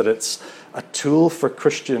is that it's a tool for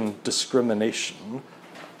Christian discrimination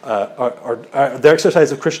or the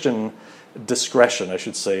exercise of Christian discretion, I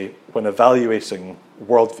should say, when evaluating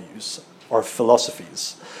worldviews or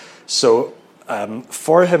philosophies. So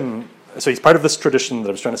for him, so he's part of this tradition that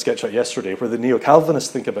I was trying to sketch out yesterday, where the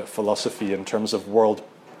Neo-Calvinists think about philosophy in terms of world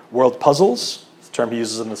puzzles, the term he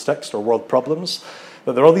uses in this text, or world problems.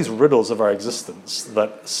 That there are all these riddles of our existence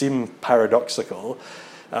that seem paradoxical,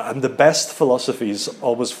 and the best philosophies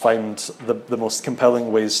always find the most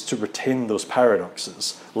compelling ways to retain those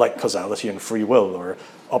paradoxes, like causality and free will, or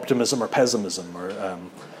optimism or pessimism, or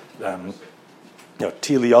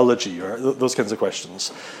teleology, or those kinds of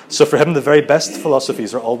questions. So for him, the very best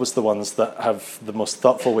philosophies are always the ones that have the most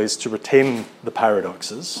thoughtful ways to retain the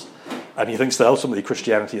paradoxes. And he thinks that ultimately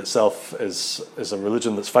Christianity itself is a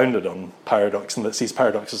religion that's founded on paradox and that sees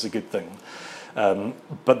paradox as a good thing.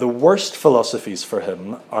 But the worst philosophies for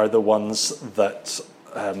him are the ones that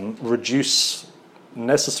reduce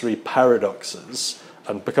necessary paradoxes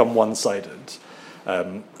and become one-sided.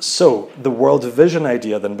 So the world vision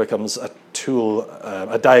idea then becomes a tool,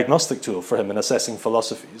 a diagnostic tool for him in assessing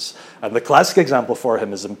philosophies. And the classic example for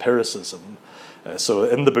him is empiricism. So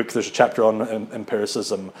in the book, there's a chapter on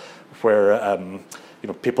empiricism where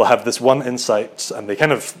people have this one insight and they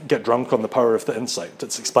kind of get drunk on the power of the insight.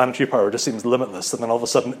 Its explanatory power just seems limitless, and then all of a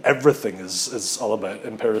sudden everything is all about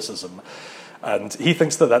empiricism. And he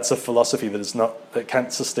thinks that that's a philosophy that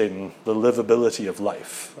can't sustain the livability of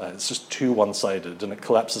life. It's just too one-sided, and it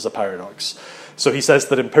collapses a paradox. So he says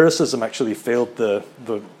that empiricism actually failed the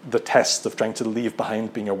test of trying to leave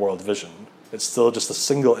behind being a world vision. It's still just a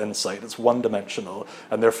single insight, it's one-dimensional,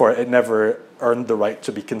 and therefore it never earned the right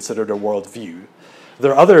to be considered a worldview.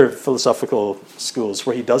 There are other philosophical schools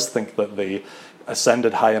where he does think that they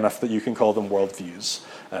ascended high enough that you can call them worldviews.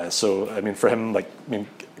 For him,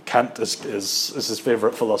 Kant is his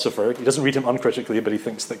favorite philosopher. He doesn't read him uncritically, but he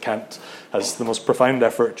thinks that Kant has the most profound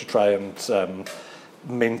effort to try and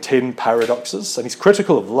maintain paradoxes. And he's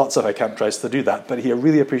critical of lots of how Kant tries to do that, but he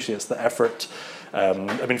really appreciates the effort.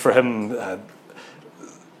 For him,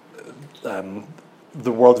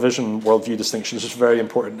 the worldview distinction is just very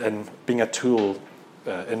important in being a tool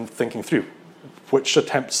in thinking through which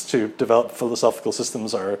attempts to develop philosophical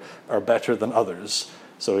systems are better than others.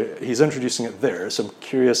 So he's introducing it there. So I'm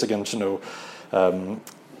curious again to know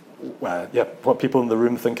what people in the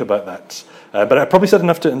room think about that. But I probably said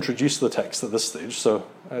enough to introduce the text at this stage. So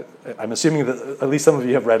I'm assuming that at least some of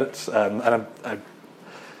you have read it, and I'm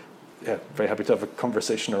very happy to have a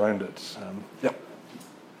conversation around it.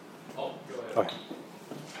 Oh, go ahead. Okay.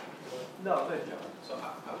 No, go ahead, John. So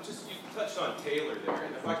you touched on Taylor there,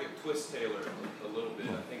 and if I could twist Taylor a little bit,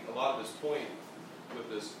 I think a lot of his point with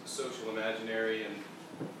this social imaginary and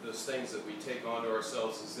those things that we take onto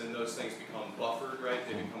ourselves is then those things become buffered, right?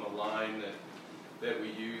 They become a line that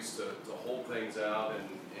we use to hold things out,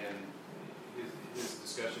 and his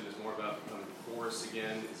discussion is more about becoming force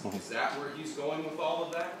again. Is that where he's going with all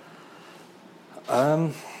of that?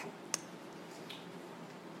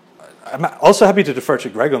 I'm also happy to defer to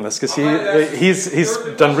Greg on this because he's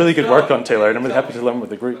done really good work on Taylor, and I'm really happy to learn with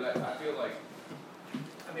the group. But I feel like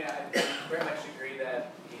I very much agree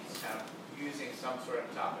that he's kind of using some sort of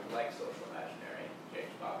topic like social imaginary, James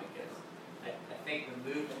Bob, because I think the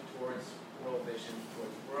movement towards world vision,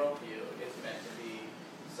 towards worldview, is meant to be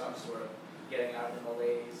some sort of getting out of the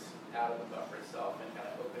malaise, out of the buffer itself, and kind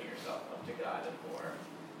of opening yourself up to God in a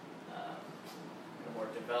more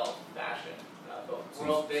developed fashion. But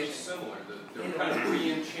world vision, similar, the kind of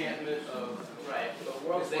re-enchantment of right. But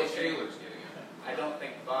world is what vision, Taylor's getting at. I don't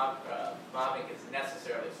think Bobbing is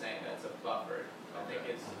necessarily saying that it's a buffer. I think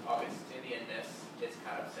it's Augustinianness. It's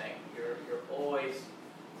kind of saying you're always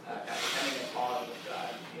kind of depending upon with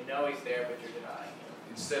God. You know He's there, but you're denying Him.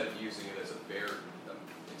 Instead of using it as a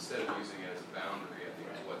instead of using it as a boundary, I think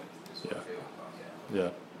is what Taylor talks about. Yeah.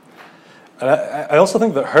 And I also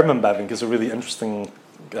think that Herman Bavinck is a really interesting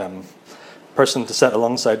person to set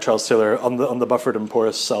alongside Charles Taylor on the buffered and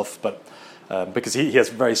porous self, but because he has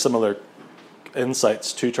very similar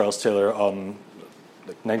insights to Charles Taylor on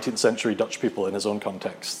 19th century Dutch people in his own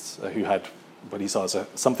context who had what he saw as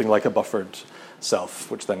something like a buffered self,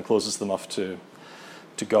 which then closes them off to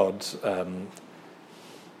God.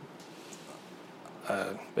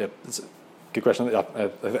 It's a good question. I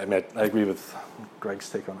agree with Greg's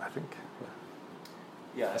take on it, I think.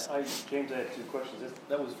 Yeah, James, I had two questions.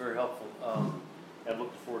 That was very helpful. I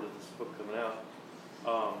looked forward to this book coming out.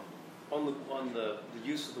 On the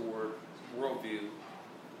use of the word worldview,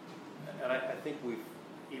 and I think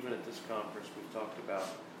even at this conference, we've talked about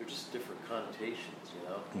they're just different connotations,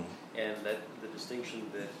 and that the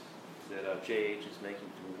distinction that J.H. is making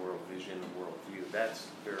between world vision and worldview, that's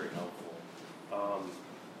very helpful.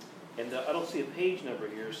 And I don't see a page number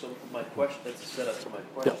here, so my question, that's a setup for my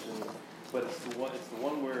question, but it's the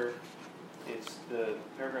one where it's the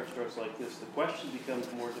paragraph starts like this. The question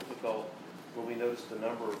becomes more difficult when we notice the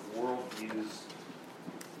number of worldviews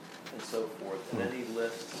and so forth. And then he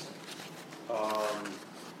lists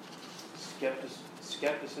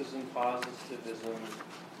skepticism, positivism,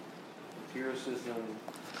 empiricism,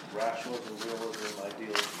 rationalism, realism,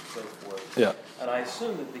 idealism, and so forth. Yeah. And I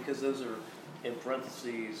assume that because those are in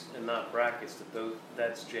parentheses and not brackets,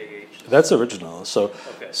 that's J.H. That's original. So,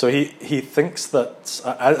 Okay. so he thinks that,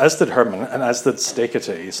 as did Herman and as did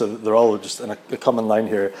Steketey, so they're all just in a common line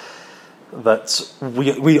here, that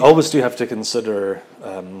we always do have to consider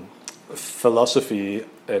philosophy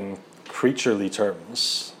in creaturely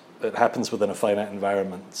terms. It happens within a finite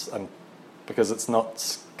environment, and because it's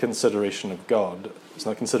not consideration of God, it's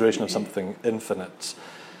not consideration of something infinite.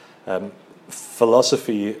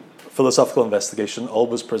 Philosophical investigation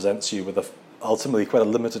always presents you with ultimately quite a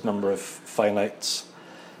limited number of finite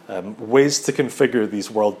ways to configure these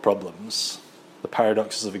world problems, the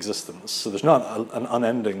paradoxes of existence. So there's not an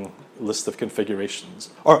unending list of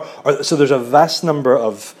configurations, so there's a vast number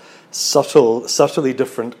of subtly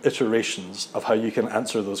different iterations of how you can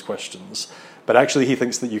answer those questions. But actually, he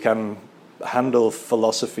thinks that you can handle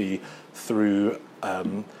philosophy through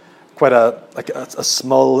quite a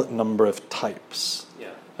small number of types.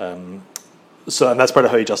 Yeah. And that's part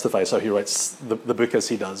of how he justifies how he writes the book as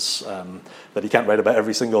he does. That he can't write about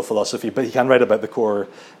every single philosophy, but he can write about the core,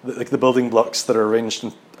 the building blocks that are arranged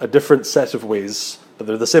in a different set of ways, but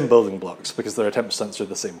they're the same building blocks because they're attempts to answer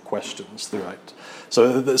the same questions throughout.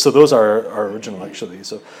 So those are original actually.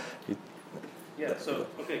 So. Yeah. So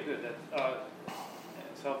okay, good.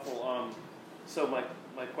 That's helpful. So my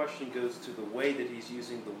question goes to the way that he's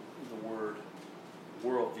using the word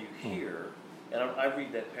worldview here. And I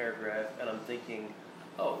read that paragraph and I'm thinking,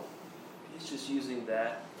 oh, he's just using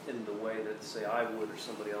that in the way that, say, I would or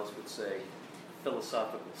somebody else would say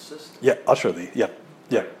philosophical system. Yeah, utterly. Yeah.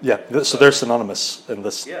 So they're synonymous in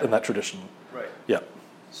that tradition. Right. Yeah.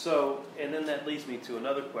 So, and then that leads me to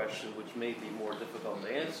another question, which may be more difficult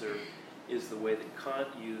to answer, is the way that Kant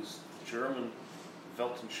used German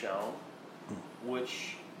Weltanschauung,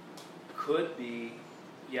 which could be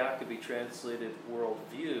translated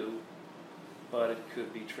worldview, but it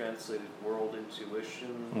could be translated world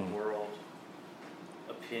intuition, world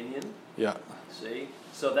opinion. Yeah. See?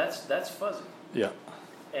 So that's fuzzy. Yeah.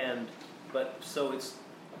 So it's,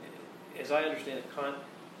 as I understand it, Kant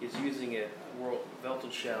is using it,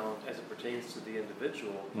 Weltanschauung, as it pertains to the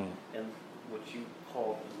individual, and what you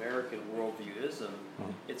call American worldviewism,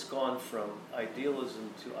 it's gone from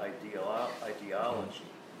idealism to ideology.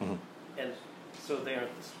 And so they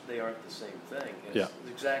aren't the same thing. It's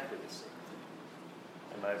exactly the same thing.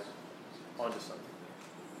 Am I onto something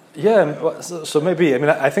there? Yeah, so maybe,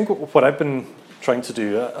 I think what I've been trying to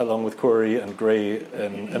do, along with Corey and Gray,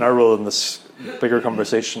 in our role in this bigger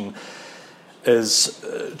conversation, is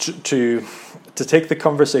to take the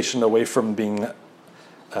conversation away from being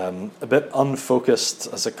a bit unfocused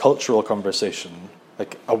as a cultural conversation,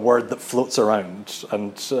 like a word that floats around,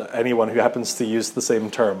 and anyone who happens to use the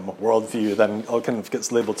same term, worldview, then all kind of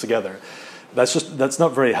gets labeled together. That's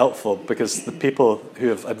not very helpful, because the people who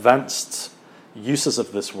have advanced uses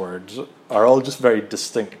of this word are all just very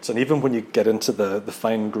distinct. And even when you get into the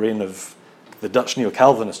fine grain of the Dutch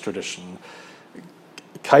neo-Calvinist tradition,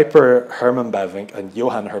 Kuyper, Herman Bavinck, and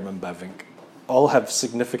Johann Herman Bavinck all have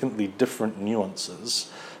significantly different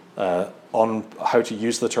nuances on how to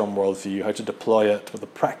use the term worldview, how to deploy it, what the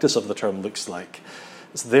practice of the term looks like.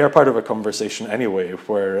 So they are part of a conversation anyway,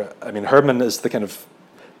 where, Herman is the kind of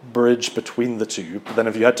bridge between the two, but then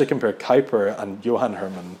if you had to compare Kuyper and Johann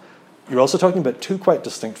Herman, you're also talking about two quite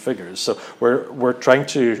distinct figures. So we're trying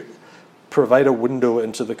to provide a window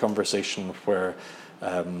into the conversation where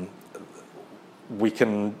we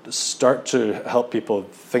can start to help people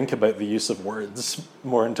think about the use of words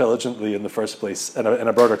more intelligently in the first place in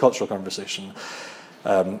a broader cultural conversation.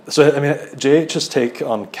 J.H.'s take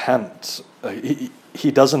on Kant,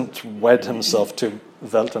 he doesn't wed himself to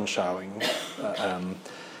Weltanschauung.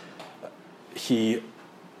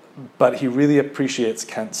 But he really appreciates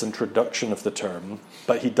Kant's introduction of the term,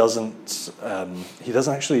 but he doesn't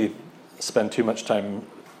actually spend too much time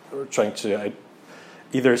trying to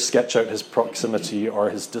either sketch out his proximity or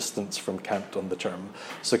his distance from Kant on the term.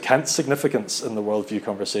 So Kant's significance in the worldview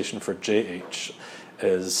conversation for J.H.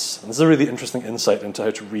 is, and this is a really interesting insight into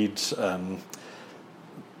how to read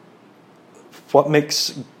what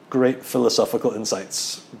makes great philosophical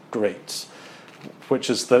insights great, which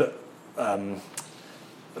is that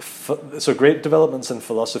so great developments in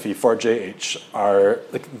philosophy for JH are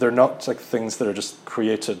like they're not like things that are just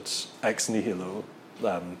created ex nihilo.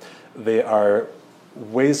 They are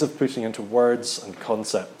ways of putting into words and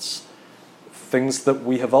concepts things that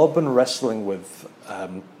we have all been wrestling with,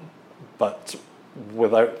 but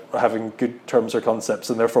without having good terms or concepts,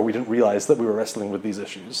 and therefore we didn't realize that we were wrestling with these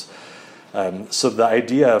issues. So the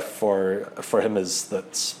idea for him is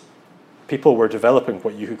that people were developing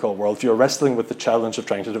what you could call worldview, or wrestling with the challenge of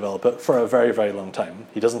trying to develop it for a very, very long time.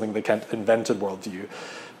 He doesn't think that Kant invented worldview,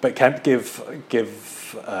 but Kant gave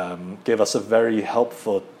us a very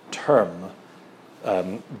helpful term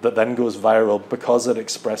that then goes viral because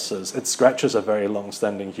it scratches a very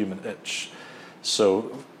long-standing human itch.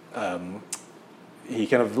 So he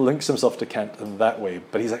kind of links himself to Kant in that way,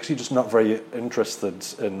 but he's actually just not very interested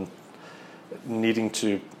in needing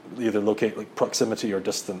to either locate like proximity or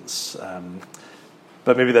distance,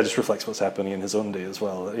 but maybe that just reflects what's happening in his own day as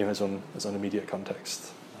well, in his own immediate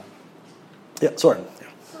context. Yeah, Soren. Yeah.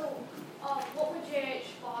 So, what would J.H.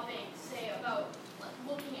 Bobbing say about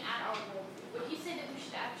looking at our worldview? Would he say that we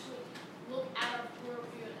should actually look at our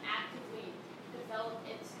worldview and actively develop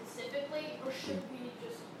it specifically, or should we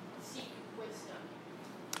just seek wisdom?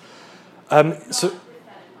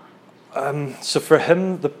 So for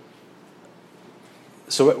him,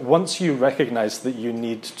 so once you recognize that you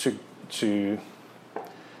need to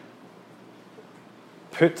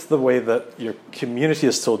put the way that your community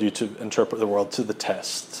has told you to interpret the world to the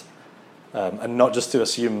test, and not just to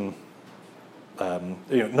assume,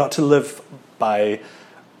 not to live by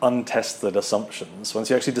untested assumptions. Once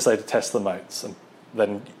you actually decide to test them out,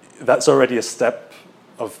 then that's already a step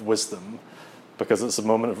of wisdom, because it's a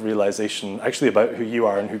moment of realization actually about who you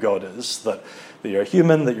are and who God is, that you're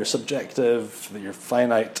human, that you're subjective, that you're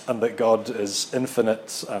finite, and that God is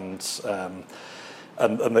infinite, and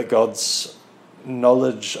that God's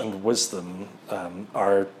knowledge and wisdom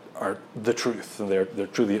are the truth, and they're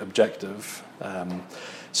truly objective.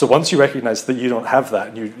 So once you recognize that you don't have that,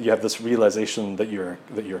 and you have this realization that you're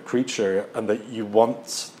a creature, and that you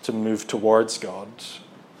want to move towards God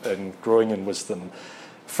and growing in wisdom,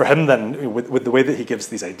 for him then, with the way that he gives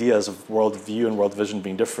these ideas of world view and world vision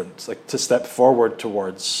being different, like to step forward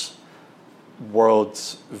towards world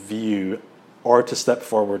view, or to step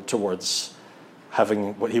forward towards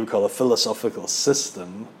having what he would call a philosophical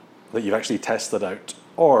system that you've actually tested out,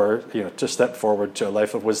 or to step forward to a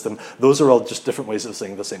life of wisdom, those are all just different ways of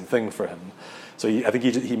saying the same thing for him. So I think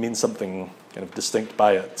he means something kind of distinct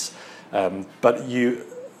by it. But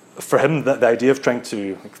for him, the idea of trying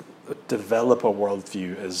to develop a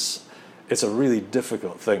worldview it's a really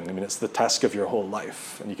difficult thing. I mean, it's the task of your whole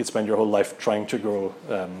life, and you could spend your whole life trying to grow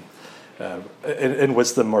in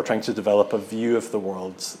wisdom, or trying to develop a view of the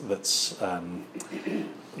world that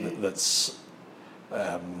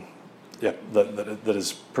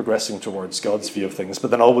is progressing towards God's view of things, but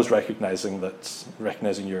then always recognizing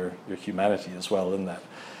your humanity as well in that.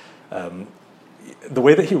 The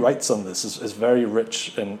way that he writes on this is very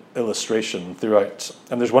rich in illustration throughout.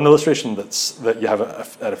 And there's one illustration that you have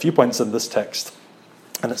at a few points in this text,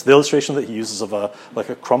 and it's the illustration that he uses of a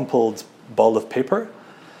crumpled ball of paper.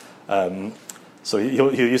 So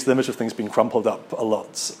he'll use the image of things being crumpled up a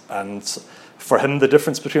lot. And for him, the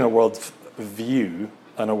difference between a world view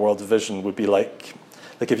and a world vision would be like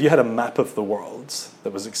if you had a map of the world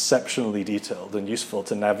that was exceptionally detailed and useful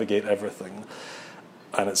to navigate everything,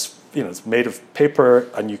 and it's made of paper,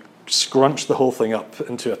 and you scrunch the whole thing up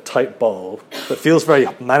into a tight ball that feels very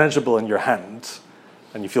manageable in your hand,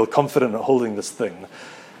 and you feel confident at holding this thing.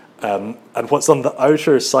 And what's on the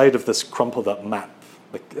outer side of this crumpled up map,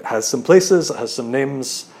 it has some places, it has some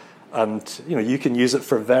names, and you can use it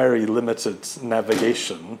for very limited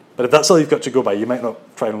navigation. But if that's all you've got to go by, you might not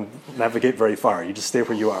try and navigate very far. You just stay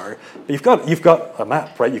where you are. But you've got a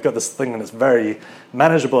map, right? You've got this thing, and it's very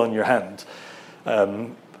manageable in your hand.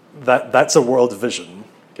 That's a world vision.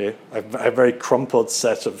 Okay, a very crumpled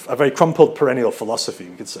perennial philosophy,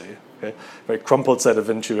 you could say. Okay, a very crumpled set of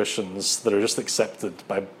intuitions that are just accepted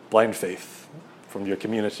by blind faith from your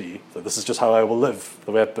community. That this is just how I will live,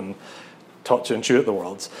 the way I've been taught to intuit the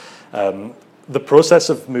world. The process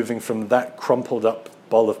of moving from that crumpled up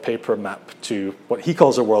ball of paper map to what he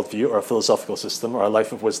calls a worldview, or a philosophical system, or a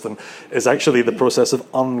life of wisdom, is actually the process of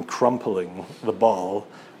uncrumpling the ball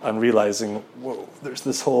and realizing, whoa, there's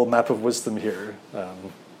this whole map of wisdom here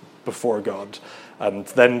before God. And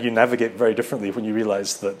then you navigate very differently when you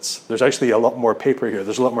realize that there's actually a lot more paper here.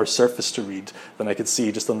 There's a lot more surface to read than I could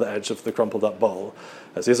see just on the edge of the crumpled up ball.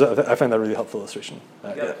 So I find that a really helpful illustration.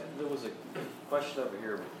 Yeah. There was a question over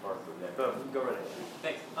here, Mark. Go right ahead.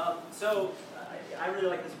 Thanks. So I really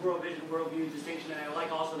like this world vision, worldview distinction, and I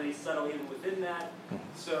like also that he's subtle even within that.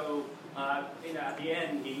 So, at the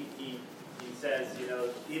end, he says,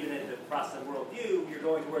 even in the process of worldview, you're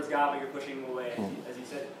going towards God, but you're pushing him away, as he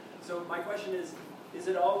said. So my question is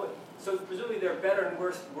it always, so presumably there are better and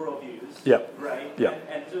worse worldviews, right? Yeah.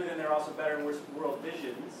 And presumably then there are also better and worse world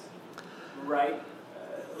visions, right?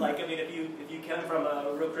 If you come from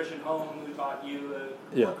a real Christian home who taught you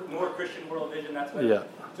a more Christian world vision, that's better. Yeah.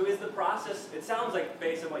 So is the process, it sounds like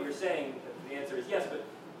based on what you're saying, the answer is yes, but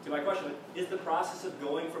to my question, is the process of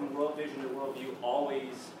going from world vision to worldview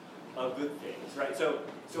always a good thing, right? So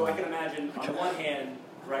I can imagine on the one hand,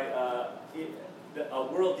 right, a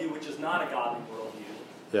worldview which is not a godly worldview,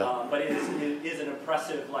 but is an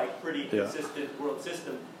impressive, pretty consistent world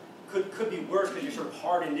system, could be worse because you're sort of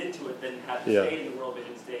hardened into it than have to stay in the world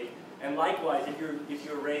vision state. And likewise, if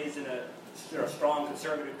you're raised in a strong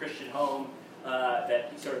conservative Christian home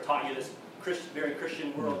that sort of taught you this very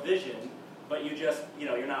Christian world vision, but you just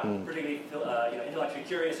you're not particularly intellectually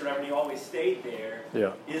curious or whatever, and you always stayed there.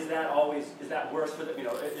 Yeah. Is that worse for the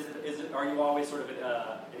are you always sort of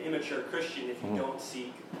an immature Christian if you don't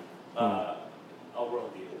seek a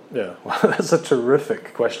worldview? Yeah, well, that's a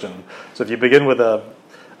terrific question. So if you begin with a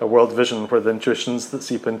world vision where the intuitions that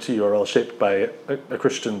seep into you are all shaped by a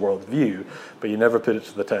Christian worldview, but you never put it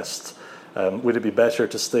to the test, would it be better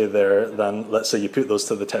to stay there than, let's say, you put those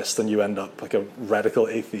to the test and you end up like a radical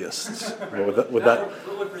atheist? Would that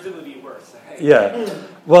would presumably be worse. Yeah.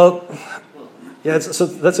 Well, so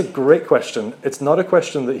that's a great question. It's not a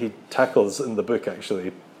question that he tackles in the book,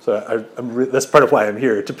 actually. So that's part of why I'm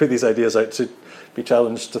here, to put these ideas out, to be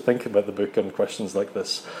challenged to think about the book and questions like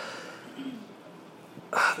this.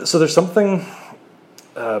 So there's something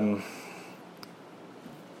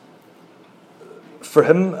for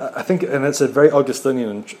him, I think, and it's a very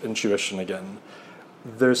Augustinian intuition again,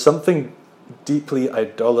 there's something deeply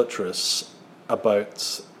idolatrous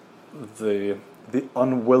about the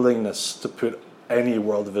unwillingness to put any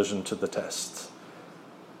world vision to the test,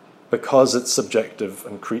 because it's subjective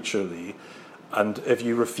and creaturely. And if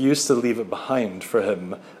you refuse to leave it behind for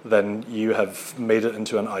him, then you have made it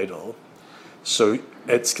into an idol. So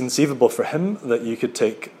it's conceivable for him that you could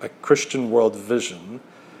take a Christian world vision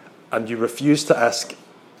and you refuse to ask,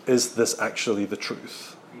 is this actually the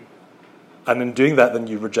truth? And in doing that, then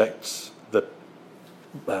you reject the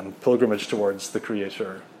pilgrimage towards the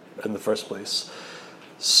Creator in the first place.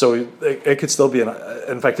 So it could still be,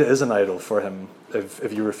 in fact, it is an idol for him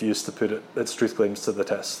if you refuse to put its truth claims to the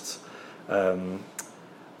test. And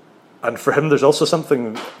for him, there's also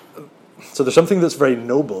something that's very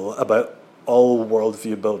noble about all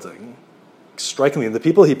worldview building. Strikingly, and the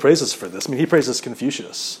people he praises for this, he praises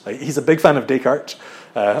Confucius. He's a big fan of Descartes.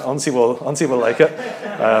 Onsi will like it.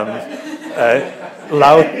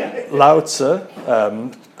 Lao Tzu,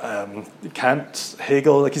 Kant,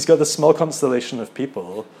 Hegel. He's got this small constellation of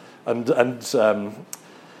people, and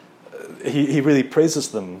he really praises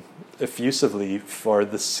them effusively for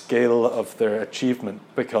the scale of their achievement,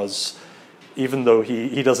 because even though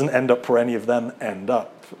he doesn't end up where any of them end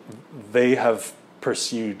up, they have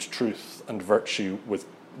pursued truth and virtue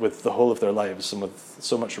with the whole of their lives and with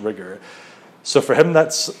so much rigor. So for him,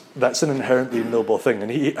 that's an inherently noble thing,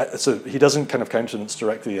 and he doesn't kind of countenance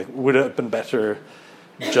directly. Would it have been better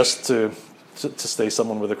just to stay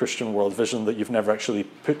someone with a Christian world vision that you've never actually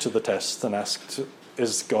put to the test and asked,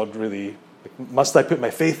 is God really? Must I put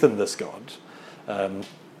my faith in this God,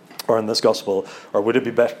 or in this gospel, or would it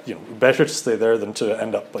be better to stay there than to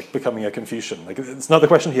end up becoming a Confucian? It's not the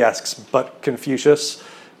question he asks, but Confucius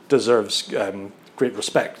deserves great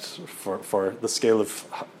respect for the scale of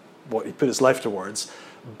what he put his life towards.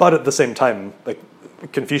 But at the same time,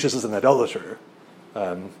 Confucius is an idolater.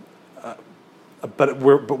 But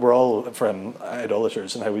we're all, for him,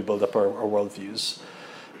 idolaters in how we build up our worldviews.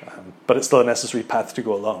 But it's still a necessary path to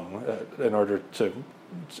go along in order to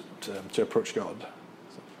approach God.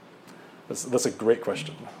 So that's a great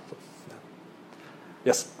question.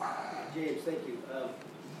 Yes? James, thank you.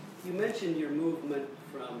 You mentioned your movement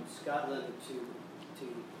from Scotland to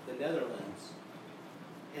the Netherlands,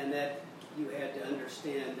 and that you had to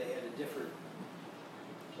understand they had a different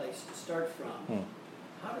place to start from.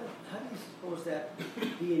 How do you suppose that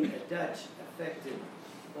being a Dutch affected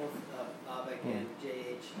both Abegg and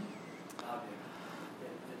J.H. Abegg?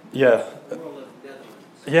 Yeah. The world of the Netherlands.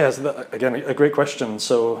 Yes, again, a great question.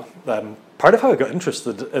 So part of how I got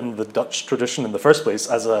interested in the Dutch tradition in the first place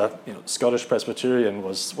as a Scottish Presbyterian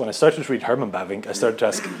was when I started to read Herman Bavinck, I started to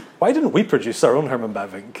ask, why didn't we produce our own Herman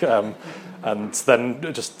Bavinck? And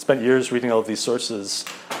then just spent years reading all of these sources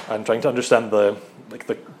and trying to understand the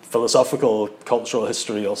philosophical, cultural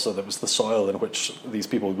history also. There was the soil in which these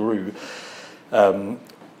people grew. And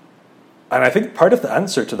I think part of the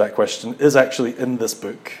answer to that question is actually in this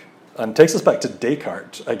book, and takes us back to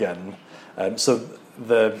Descartes again.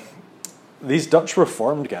 These Dutch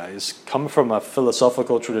Reformed guys come from a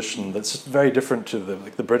philosophical tradition that's very different to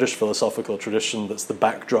the British philosophical tradition that's the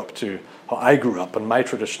backdrop to how I grew up and my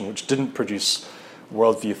tradition, which didn't produce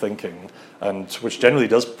worldview thinking, and which generally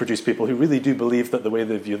does produce people who really do believe that the way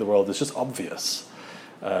they view the world is just obvious.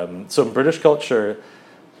 So in British culture,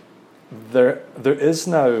 there is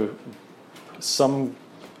now some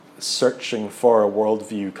searching for a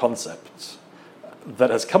worldview concept that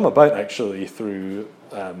has come about actually through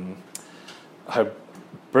how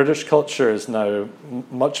British culture is now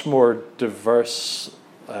much more diverse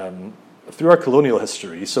through our colonial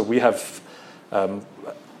history. So we have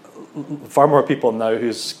far more people now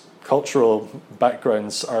whose cultural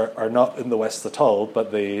backgrounds are not in the West at all,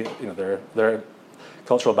 but their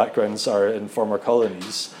cultural backgrounds are in former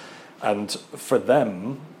colonies. And for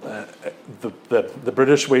them, the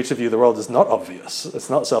British way to view the world is not obvious. It's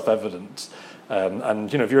not self-evident.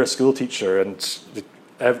 And if you're a school teacher and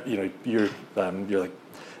you're like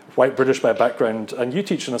white British by background, and you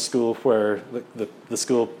teach in a school where the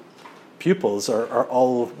school pupils are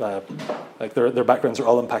all their backgrounds are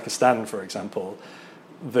all in Pakistan, for example.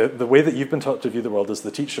 The way that you've been taught to view the world as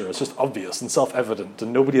the teacher is just obvious and self-evident,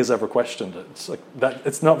 and nobody has ever questioned it. It's like that.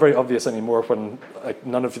 It's not very obvious anymore when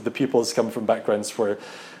none of the pupils come from backgrounds where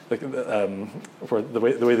the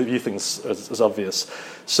way they view things is obvious.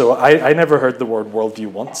 So I never heard the word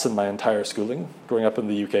worldview once in my entire schooling growing up in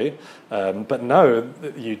the UK, but now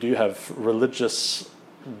you do have religious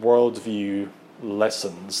worldview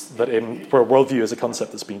lessons that where worldview is a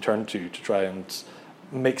concept that's being turned to try and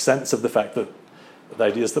make sense of the fact that the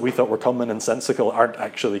ideas that we thought were common and sensical aren't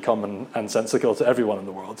actually common and sensical to everyone in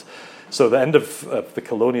the world. So the end of the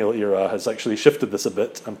colonial era has actually shifted this a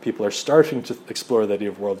bit, and people are starting to explore the idea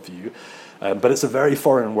of worldview. But it's a very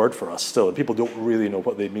foreign word for us still, and people don't really know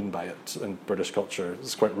what they mean by it in British culture.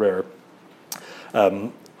 It's quite rare.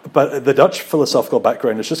 But the Dutch philosophical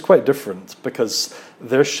background is just quite different because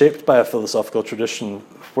they're shaped by a philosophical tradition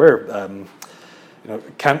where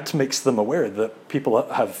Kant makes them aware that people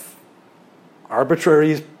have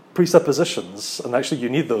arbitrary presuppositions, and actually you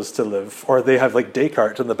need those to live. Or they have like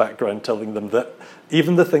Descartes in the background telling them that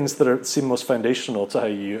even the things that seem most foundational to how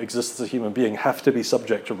you exist as a human being have to be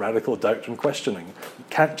subject to radical doubt and questioning. You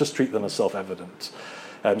can't just treat them as self-evident.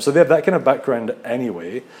 So they have that kind of background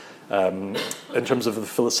anyway. In terms of the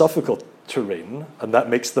philosophical terrain, and that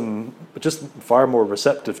makes them just far more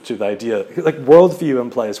receptive to the idea. Like worldview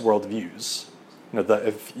implies worldviews. That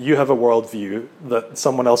if you have a worldview, that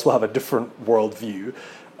someone else will have a different worldview,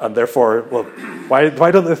 and therefore, well,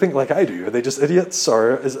 why don't they think like I do? Are they just idiots,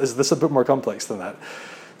 or is this a bit more complex than that?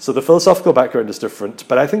 So the philosophical background is different,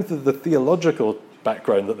 but I think that the theological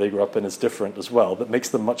background that they grew up in is different as well. That makes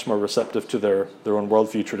them much more receptive to their own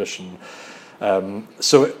worldview tradition.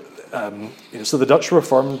 So the Dutch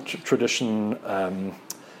Reformed tradition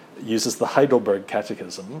uses the Heidelberg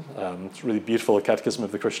Catechism. It's a really beautiful catechism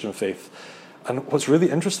of the Christian faith. And what's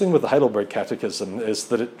really interesting with the Heidelberg Catechism is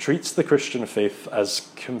that it treats the Christian faith as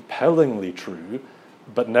compellingly true,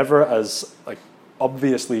 but never as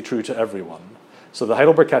obviously true to everyone. So the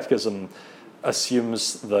Heidelberg Catechism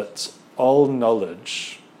assumes that all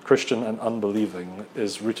knowledge, Christian and unbelieving,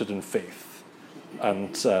 is rooted in faith,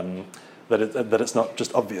 and that it's not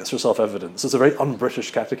just obvious or self-evident. So it's a very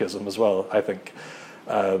un-British catechism as well, I think.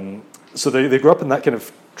 So they grew up in that kind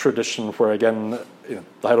of tradition where, again, the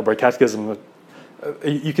Heidelberg Catechism,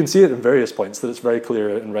 you can see it in various points, that it's very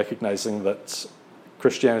clear in recognizing that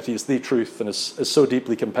Christianity is the truth and is so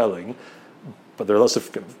deeply compelling, but there are lots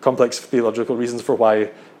of complex theological reasons for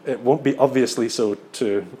why it won't be obviously so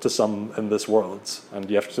to some in this world, and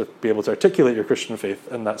you have to be able to articulate your Christian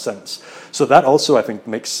faith in that sense. So that also, I think,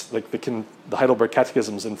 makes the Heidelberg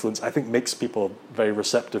Catechism's influence, I think, makes people very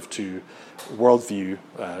receptive to worldview,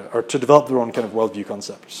 or to develop their own kind of worldview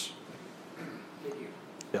concepts.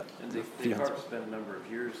 Yeah. And Descartes spent a number of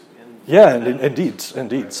years in... Yeah, indeed.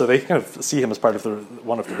 So they kind of see him as part of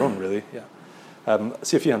one of their own, really. Yeah. I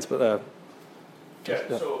see a few hands, but...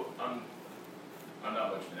 So I'm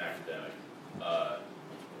not much of an academic.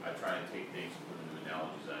 I try and take things and put them into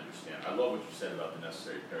analogies I understand. I love what you said about the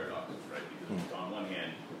necessary paradoxes, right? Because on one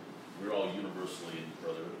hand, we're all universally in the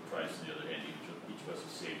brotherhood of Christ. On the other hand, each of us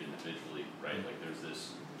is saved individually, right? Like there's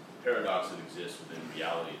this paradox that exists within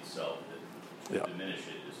reality itself that to diminish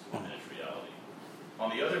it is to diminish reality.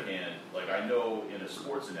 On the other hand, I know in a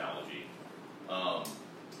sports analogy,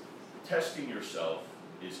 testing yourself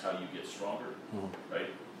is how you get stronger, right?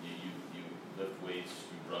 You lift weights,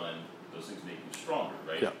 you run, those things make you stronger,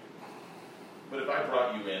 right? Yeah. But if I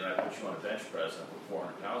brought you in and I put you on a bench press and I put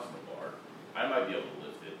 400 pounds in the bar, I might be able to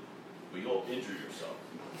lift it, but you'll injure yourself,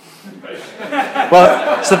 right?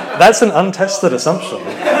 Well, so that's an untested assumption.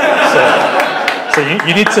 So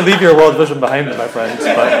you need to leave your world vision behind, my friends.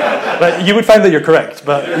 But you would find that you're correct,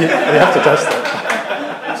 but you have to test it.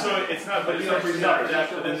 And so it's not, but it's not that.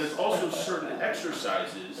 But then there's also certain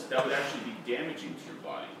exercises that would actually be damaging to your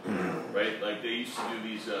body, right? Like they used to do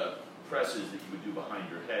these presses that you would do behind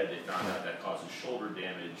your head. They found out that causes shoulder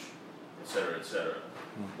damage, et cetera, et cetera.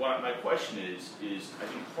 My question is I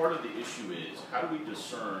think part of the issue is how do we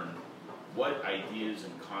discern what ideas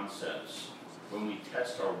and concepts, when we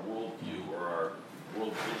test our worldview or our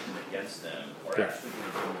world vision against them, are actually going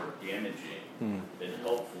to be more damaging than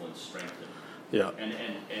helpful and strengthening? Yeah.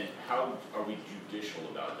 And how are we judicial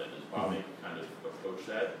about that? Does Bob kind of approach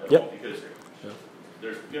that at Yep. all? Because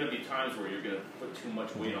there's going to be times where you're going to put too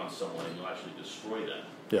much weight on someone and you'll actually destroy them.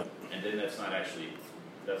 Yeah. And then that's not the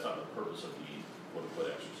purpose of the quote-unquote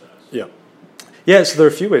exercise. Yeah. Yeah, so there are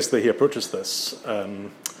a few ways that he approaches this.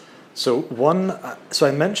 So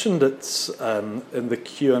I mentioned it in the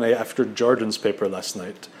Q&A after Jordan's paper last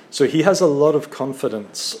night. So he has a lot of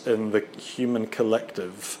confidence in the human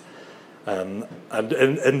collective and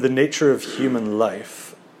in the nature of human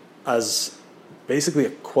life as basically a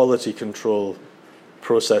quality control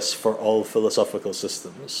process for all philosophical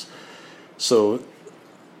systems. So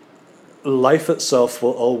life itself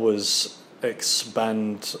will always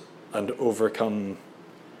expand and overcome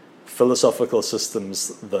philosophical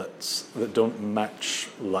systems that don't match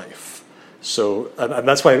life. So, and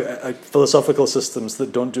that's why philosophical systems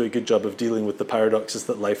that don't do a good job of dealing with the paradoxes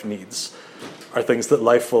that life needs are things that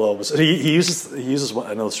life will always. He uses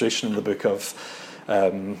an illustration in the book of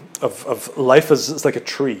life as it's like a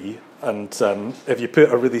tree, and if you put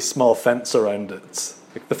a really small fence around it,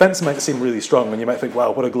 the fence might seem really strong, and you might think,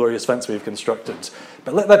 "Wow, what a glorious fence we've constructed!"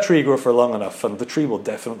 But let that tree grow for long enough, and the tree will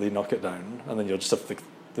definitely knock it down, and then you'll just have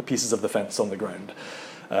the pieces of the fence on the ground.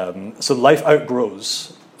 So life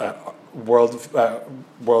outgrows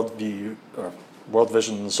worldview or world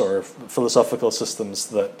visions or philosophical systems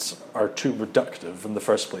that are too reductive in the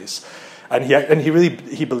first place, and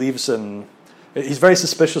he believes in. He's very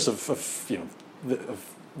suspicious of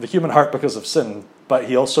the human heart because of sin, but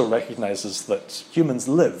he also recognizes that humans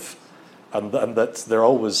live, and that they're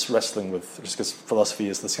always wrestling with, just because philosophy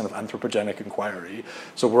is this kind of anthropogenic inquiry.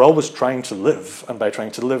 So we're always trying to live, and by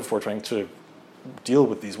trying to live, we're trying to deal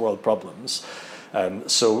with these world problems.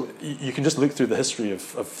 So you can just look through the history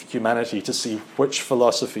of humanity to see which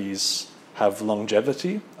philosophies have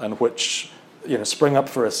longevity and which spring up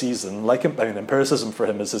for a season. Empiricism for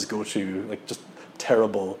him is his go-to, just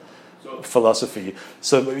terrible philosophy.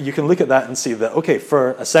 So you can look at that and see that, okay,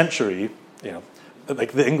 for a century,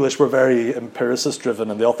 the English were very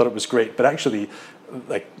empiricist-driven and they all thought it was great, but actually,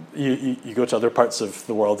 you go to other parts of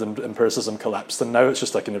the world and empiricism collapsed, and now it's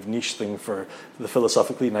just a kind of niche thing for the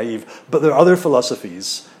philosophically naive. But there are other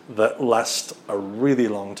philosophies that last a really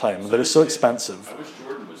long time, that are so expansive. I wish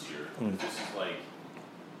Jordan was here. This is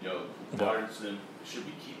modernism. Should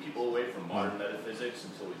we keep people away from modern metaphysics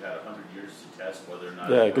until we've had 100 years to test whether or not?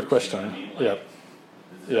 Yeah, it good works, question. Does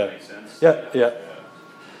that make sense?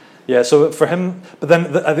 Yeah. So for him, but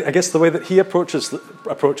then I guess the way that he approaches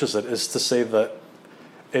it is to say that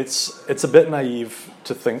it's a bit naive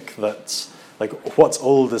to think that what's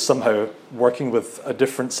old is somehow working with a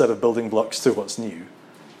different set of building blocks to what's new.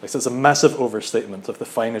 So it's a massive overstatement of the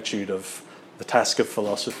finitude of the task of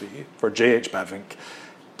philosophy for J.H. Bavinck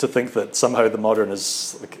to think that somehow the modern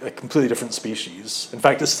is a completely different species. In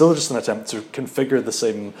fact, it's still just an attempt to configure the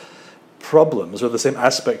same problems or the same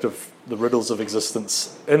aspect of the riddles of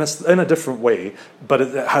existence in a different way, but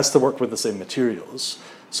it has to work with the same materials.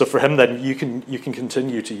 So for him, then you can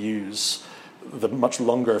continue to use the much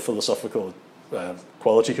longer philosophical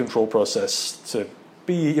quality control process to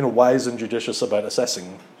be wise and judicious about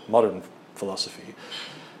assessing modern philosophy.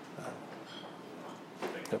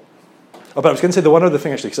 But I was going to say the one other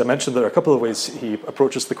thing, actually, because I mentioned there are a couple of ways he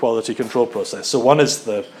approaches the quality control process. So one is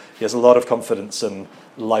he has a lot of confidence in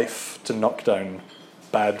life to knock down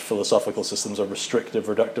bad philosophical systems or restrictive,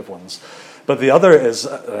 reductive ones. But the other is,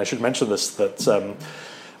 and I should mention this,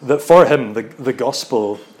 that for him, the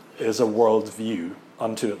gospel is a worldview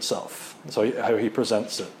unto itself. So how he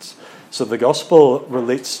presents it. So the gospel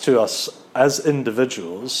relates to us as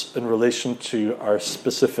individuals in relation to our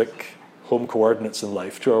specific home coordinates in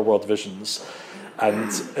life, to our world visions, and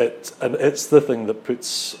it's the thing that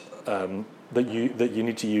puts that you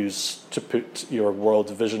need to use to put your world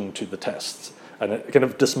vision to the test. And it kind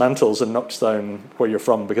of dismantles and knocks down where you're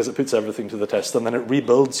from because it puts everything to the test, and then it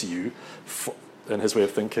rebuilds you, in his way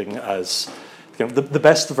of thinking, as kind of the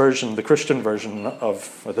best version, the Christian version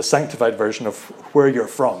of, or the sanctified version of where you're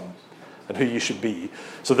from and who you should be.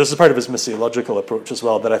 So this is part of his missiological approach as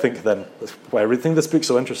well, that I think then, why I think this book's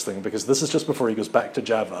so interesting, because this is just before he goes back to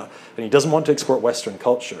Java, and he doesn't want to export Western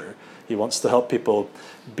culture. He wants to help people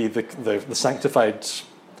be the sanctified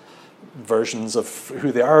versions of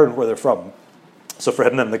who they are and where they're from. So for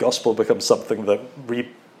him then, the gospel becomes something that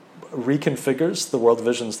reconfigures the world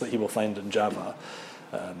visions that he will find in Java.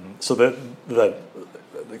 So that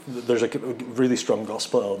there's a really strong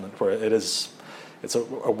gospel element where it's a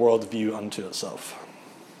worldview unto itself.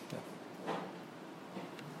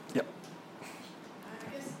 Yeah.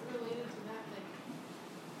 I guess related to that, like,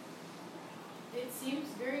 it seems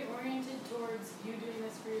very oriented towards you doing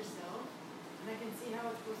this for yourself, and I can see how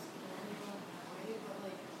it's supposed to be that way, but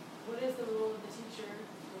like, what is the role of the teacher,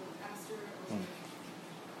 or the pastor, or the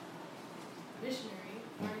missionary?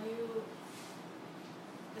 Are you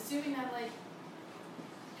assuming that, like,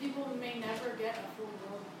 people may never get a full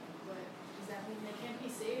world, but does that mean they can't be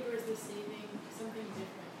saved, or is this saving something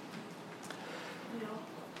different? You know?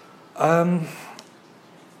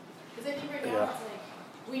 Because I think right now it's like,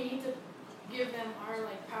 we need to give them our,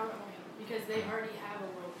 like, PowerPoint, because they already have a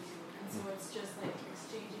worldview, and so it's just like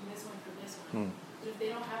exchanging this one for this one. But if they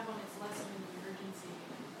don't have one, it's less of an emergency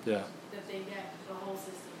that they get the whole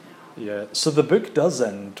system now. Yeah, so the book does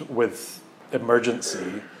end with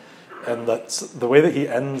emergency, and that's the way that he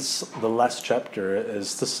ends the last chapter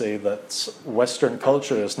is to say that Western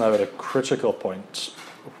culture is now at a critical point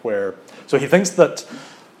where, so he thinks that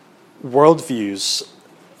worldviews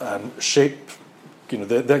shape,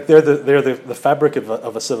 they're the fabric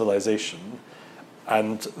of a civilization,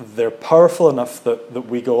 and they're powerful enough that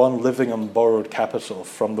we go on living on borrowed capital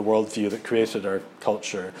from the worldview that created our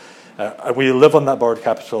culture. And we live on that borrowed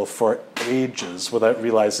capital for ages without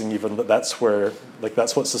realizing even that's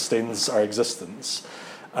what sustains our existence.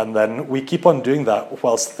 And then we keep on doing that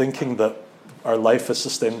whilst thinking that our life is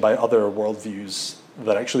sustained by other worldviews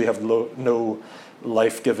that actually have no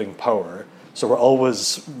life-giving power. So we're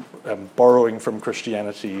always borrowing from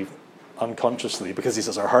Christianity unconsciously, because he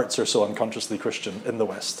says our hearts are so unconsciously Christian in the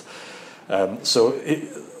West. And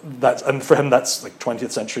for him, that's like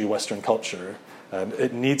 20th century Western culture.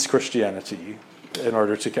 It needs Christianity in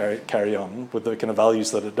order to carry on with the kind of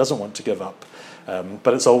values that it doesn't want to give up.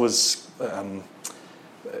 But it's always, it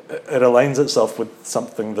aligns itself with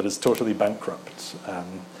something that is totally bankrupt.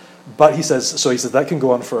 But he says that can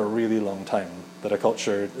go on for a really long time, that a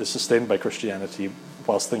culture is sustained by Christianity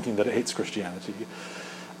whilst thinking that it hates Christianity.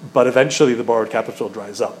 But eventually the borrowed capital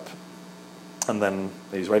dries up. And then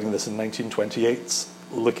he's writing this in 1928,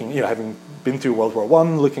 having been through World War I,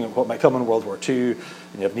 looking at what might come in World War II, and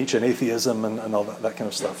you have Nietzschean atheism and all that kind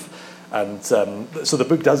of stuff. And so the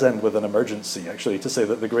book does end with an emergency, actually, to say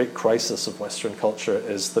that the great crisis of Western culture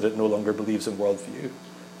is that it no longer believes in worldview,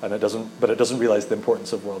 and it doesn't realize the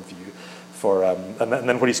importance of worldview. And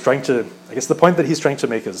then what he's trying to, I guess the point that he's trying to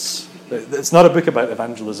make is, it's not a book about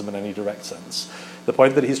evangelism in any direct sense. The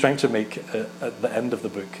point that he's trying to make at the end of the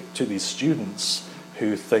book to these students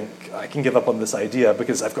who think, I can give up on this idea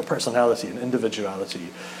because I've got personality and individuality.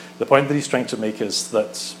 The point that he's trying to make is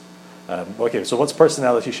that, so what's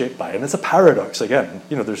personality shaped by? And it's a paradox again.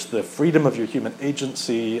 There's the freedom of your human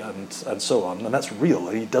agency and so on, and that's real,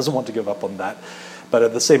 and he doesn't want to give up on that. But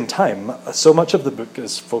at the same time, so much of the book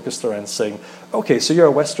is focused around saying, okay, so you're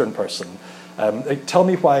a Western person. Tell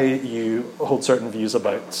me why you hold certain views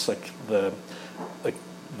about the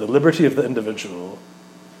liberty of the individual,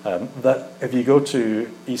 that if you go to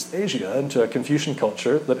East Asia and to a Confucian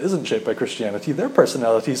culture that isn't shaped by Christianity, their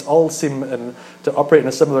personalities all seem to operate in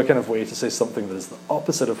a similar kind of way to say something that is the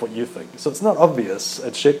opposite of what you think. So it's not obvious,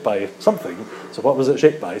 it's shaped by something. So what was it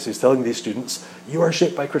shaped by? So he's telling these students, you are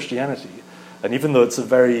shaped by Christianity. And even though it's a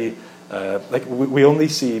very, we only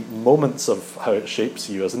see moments of how it shapes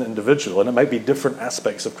you as an individual, and it might be different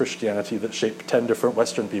aspects of Christianity that shape 10 different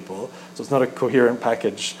Western people, so it's not a coherent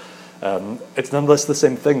package. It's nonetheless the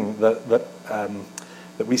same thing that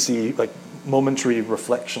we see, like momentary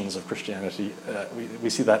reflections of Christianity.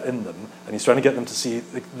 We see that in them, and he's trying to get them to see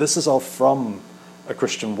this is all from a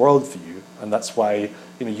Christian worldview, and that's why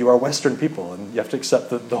you are Western people, and you have to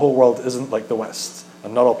accept that the whole world isn't like the West,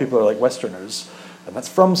 and not all people are like Westerners, and that's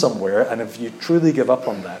from somewhere. And if you truly give up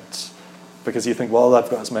on that because you think, well, all I've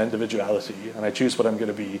got is my individuality, and I choose what I'm going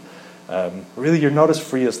to be. Really, you're not as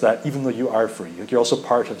free as that, even though you are free. You're also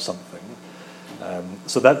part of something.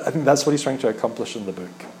 So I think that's what he's trying to accomplish in the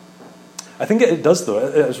book. I think it does, though.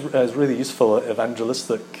 It has really useful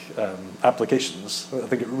evangelistic applications. I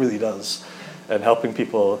think it really does in helping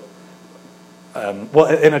people,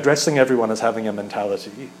 in addressing everyone as having a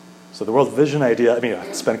mentality. So the world vision idea, I mean,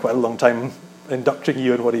 I spent quite a long time inducting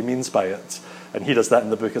you in what he means by it, and he does that in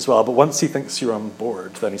the book as well. But once he thinks you're on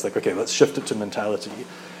board, then he's like, okay, let's shift it to mentality,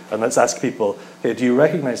 and let's ask people, hey, do you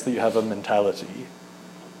recognize that you have a mentality?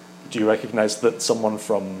 Do you recognize that someone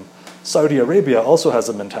from Saudi Arabia also has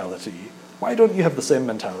a mentality? Why don't you have the same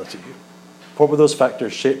mentality? What were those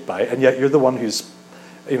factors shaped by? And yet you're the one who's,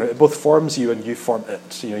 it both forms you and you form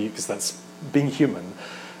it, because that's being human.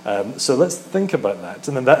 So let's think about that.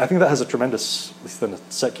 And then I think that has a tremendous, at least in a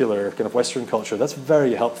secular kind of Western culture, that's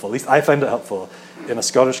very helpful. At least I find it helpful in a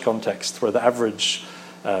Scottish context where the average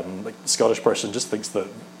Scottish person just thinks that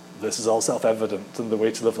this is all self-evident and the way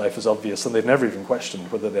to live life is obvious, and they've never even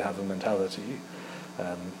questioned whether they have a mentality.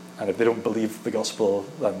 And if they don't believe the gospel,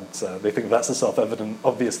 and they think that's a self-evident,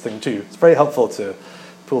 obvious thing too, it's very helpful to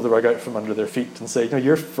pull the rug out from under their feet and say,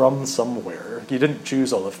 you're from somewhere. You didn't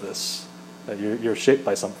choose all of this. You're shaped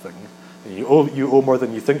by something. You owe more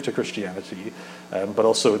than you think to Christianity, but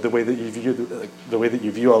also the way that you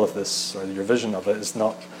view all of this, or your vision of it, is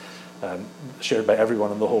not shared by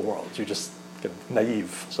everyone in the whole world. You're just kind of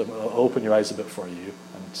naive. So I'll open your eyes a bit for you,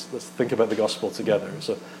 and let's think about the gospel together.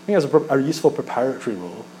 So I think it has a useful preparatory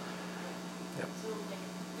role. Yeah. So like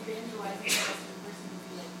evangelizing the Western person would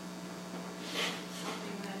be like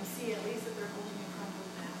something that I see at least that they're holding a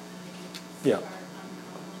crumpled map and they can Yeah. start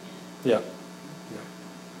uncrumpling it. Yeah.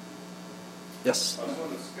 Yes. So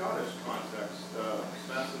in the Scottish context, it's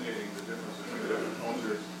fascinating the difference between the different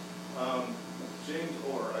cultures. James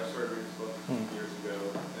Orr, I started reading his book years ago,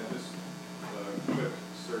 and this quick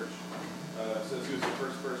search says he was the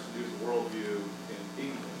first person to use the worldview in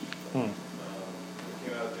English. It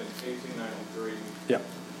came out in 1893. Yeah.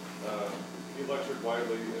 He lectured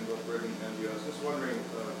widely in both Britain and the U.S. Just wondering,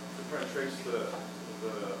 to try and trace the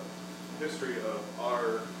history of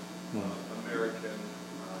our American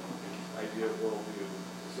idea of worldview.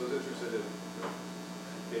 So I was interested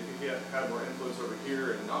if he had more influence over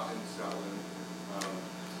here and not in Scotland.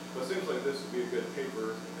 But it seems like this would be a good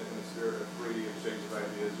paper in the spirit of free exchange of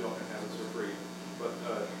ideas. You all can have this for free. But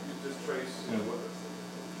you just trace what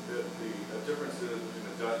the differences between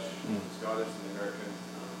the Dutch, Scottish, and the American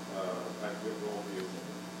idea of worldview.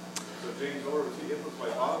 So James Orr, was he influenced by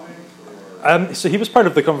Bavinck? So he was part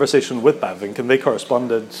of the conversation with Bavinck, and they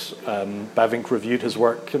corresponded. Bavinck reviewed his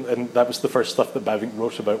work, and that was the first stuff that Bavinck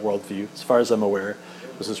wrote about worldview, as far as I'm aware,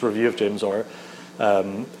 was his review of James Orr.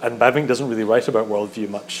 And Bavinck doesn't really write about worldview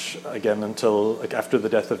much, again, until after the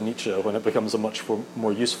death of Nietzsche, when it becomes a much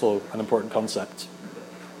more useful and important concept.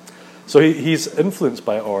 So he's influenced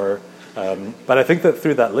by Orr, but I think that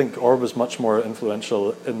through that link, Orr was much more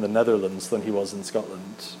influential in the Netherlands than he was in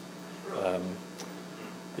Scotland.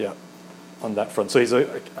 On that front. So he's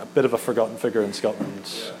a bit of a forgotten figure in Scotland.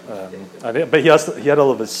 But he had all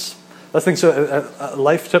of his... That's the thing, so a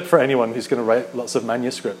life tip for anyone who's going to write lots of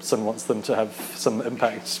manuscripts and wants them to have some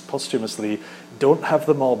impact posthumously, don't have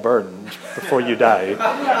them all burned before you die.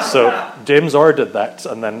 So James Orr did that,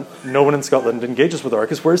 and then no one in Scotland engages with Orr,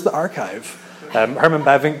 because where's the archive? Herman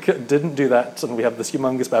Bavinck didn't do that, and we have this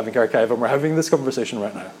humongous Bavinck archive, and we're having this conversation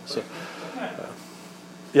right now. So,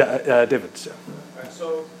 David. Yeah.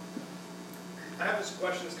 So I have this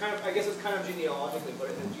question. It's kind of, I guess it's kind of genealogically, but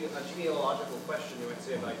it's a genealogical question, you might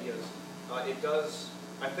say, of ideas. It does,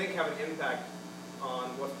 I think, have an impact on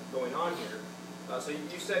what's going on here. So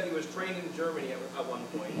you said he was trained in Germany at one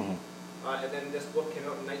point, and then this book came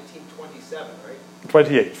out in 1927, right?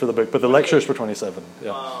 28 for the book, but the lectures were 27.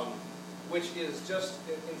 Yeah. Which is just,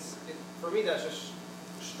 for me, that's just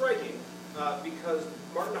striking, because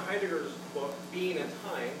Martin Heidegger's book, Being and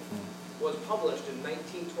Time, was published in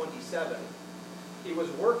 1927. He was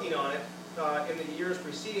working on it in the years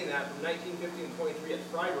preceding that, from 1950 and 23 at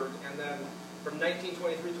Freiburg, and then from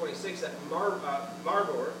 1923-26 at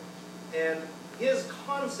Marburg. And his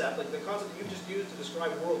concept, like the concept that you just used to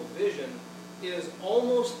describe world vision, is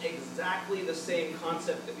almost exactly the same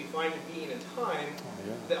concept that we find in Being and Time,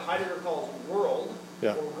 that Heidegger calls world,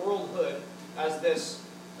 or worldhood, as this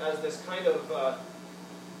kind of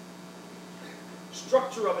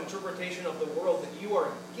structure of interpretation of the world that you are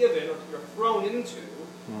given, or that you're thrown into,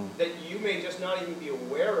 that you may just not even be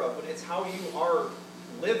aware of, but it's how you are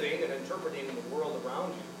living and interpreting the world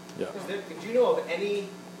around you. Do you know of any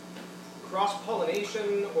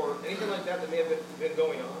cross-pollination or anything like that may have been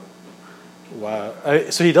going on? Wow.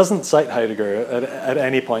 So he doesn't cite Heidegger at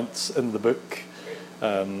any point in the book.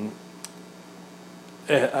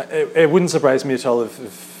 It wouldn't surprise me at all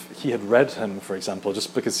if he had read him, for example,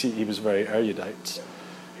 just because he was very erudite.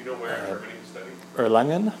 Do you know where in Germany he studied?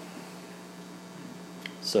 Erlangen.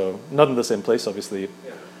 So not in the same place, obviously.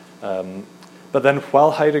 Yeah. But then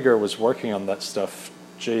while Heidegger was working on that stuff,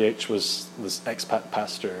 J.H. was this expat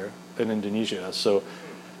pastor in Indonesia. So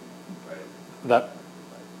that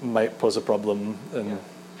might pose a problem in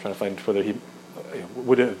trying to find whether he...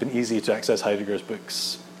 would it have been easy to access Heidegger's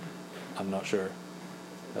books? I'm not sure.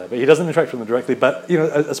 But he doesn't interact with them directly. But,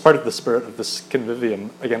 as part of the spirit of this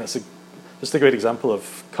convivium, again, it's just a great example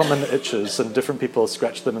of common itches, and different people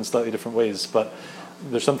scratch them in slightly different ways. But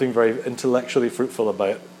there's something very intellectually fruitful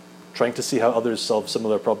about trying to see how others solve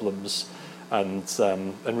similar problems, and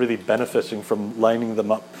really benefiting from lining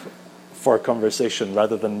them up for conversation,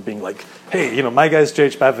 rather than being like, hey, my guy's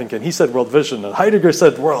J.H. Bavinck, he said world vision, and Heidegger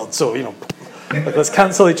said world, so, let's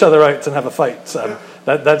cancel each other out and have a fight.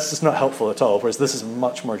 That's just not helpful at all, whereas this is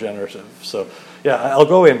much more generative. So, yeah, I'll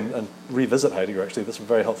go in and revisit Heidegger, actually. That's a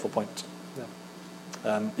very helpful point.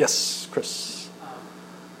 Yeah. Yes, Chris?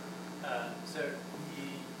 So,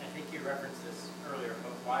 I think you referenced this earlier,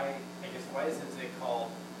 but why isn't it called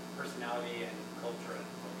personality and culture and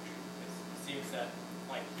poetry? It seems that,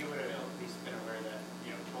 you would have at least been aware that,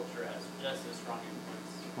 culture has just as strong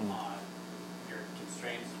influence on your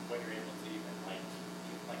constraints, what you're able to even,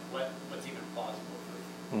 what's even plausible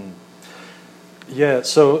for you. Yeah,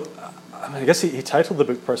 so I guess he titled the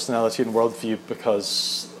book Personality and Worldview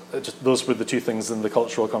because those were the two things in the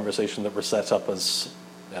cultural conversation that were set up as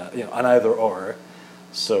an either or.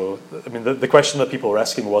 So, the question that people were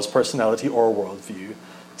asking was personality or worldview.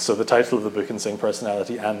 So the title of the book, in saying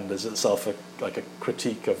personality and, is itself a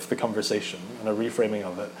critique of the conversation and a reframing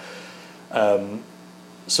of it.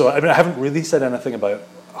 So I haven't really said anything about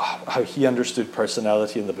how he understood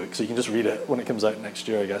personality in the book, so you can just read it when it comes out next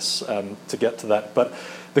year, I guess, to get to that. But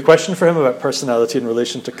the question for him about personality in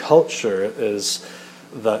relation to culture is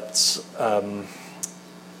that, so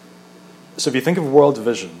if you think of world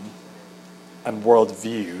vision and world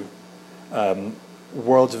view,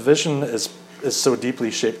 world vision is so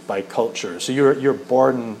deeply shaped by culture. So you're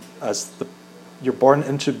born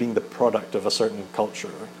into being the product of a certain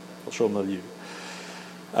cultural milieu.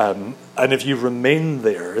 And if you remain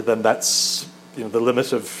there, then that's the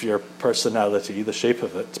limit of your personality, the shape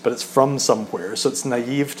of it. But it's from somewhere, so it's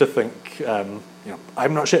naive to think,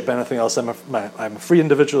 I'm not shaped by anything else. I'm a free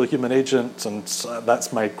individual human agent, and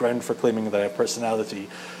that's my ground for claiming that I have personality.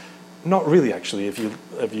 Not really, actually. If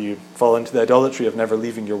you fall into the idolatry of never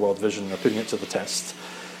leaving your world vision or putting it to the test.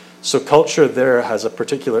 So culture there has a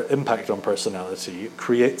particular impact on personality, it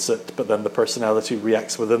creates it, but then the personality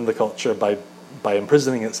reacts within the culture by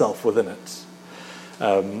imprisoning itself within it.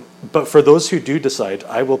 But for those who do decide,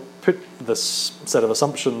 I will put this set of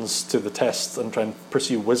assumptions to the test and try and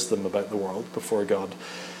pursue wisdom about the world before God,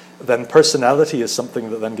 then personality is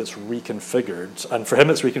something that then gets reconfigured. And for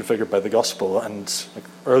him, it's reconfigured by the gospel and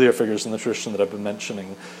earlier figures in the tradition that I've been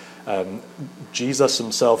mentioning. Jesus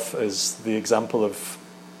himself is the example of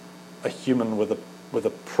a human with a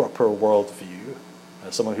proper worldview,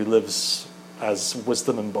 someone who lives as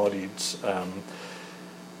wisdom embodied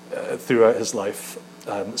throughout his life.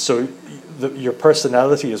 So your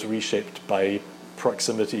personality is reshaped by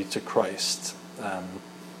proximity to Christ.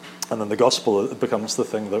 And then the gospel becomes the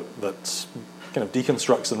thing that kind of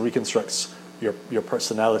deconstructs and reconstructs your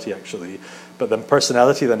personality, actually. But then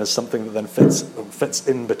personality then is something that then fits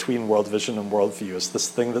in between world vision and worldview, as this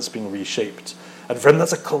thing that's being reshaped. And for him,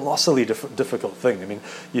 that's a colossally difficult thing.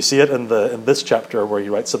 You see it in this chapter where he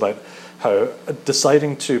writes about how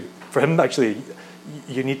deciding to, for him actually,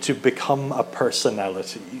 you need to become a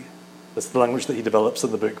personality. That's the language that he develops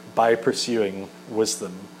in the book, by pursuing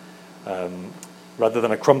wisdom, rather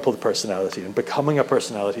than a crumpled personality. And becoming a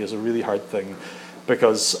personality is a really hard thing,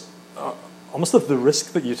 because almost of the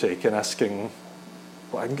risk that you take in asking,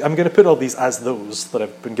 well, I'm going to put all these as those that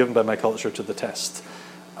have been given by my culture to the test.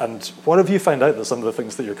 And what if you find out that some of the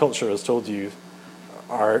things that your culture has told you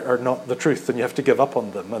are not the truth, and you have to give up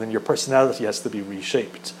on them, and then your personality has to be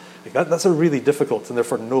reshaped? That's a really difficult and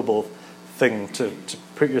therefore noble thing to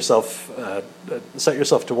put yourself, set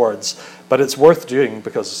yourself towards. But it's worth doing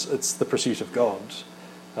because it's the pursuit of God.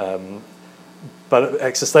 But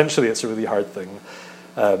existentially, it's a really hard thing.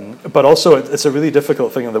 But also, it's a really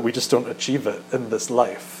difficult thing in that we just don't achieve it in this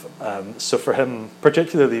life. So for him,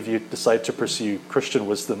 particularly if you decide to pursue Christian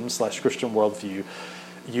wisdom / Christian worldview,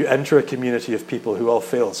 you enter a community of people who all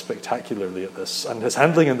fail spectacularly at this. And his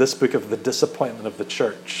handling in this book of the disappointment of the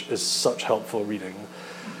church is such helpful reading.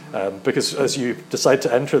 Because as you decide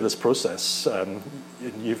to enter this process,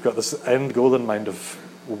 you've got this end goal in mind of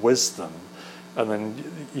wisdom. and then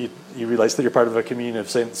you realize that you're part of a community of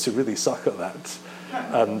saints who really suck at that.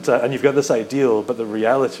 And you've got this ideal, but the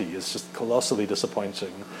reality is just colossally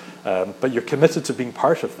disappointing. But you're committed to being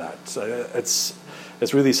part of that. It's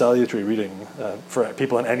really salutary reading for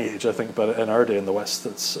people in any age, I think, but in our day in the West,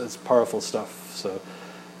 it's powerful stuff. So,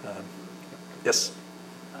 yes?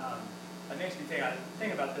 It makes me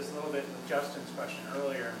think about this a little bit with Justin's question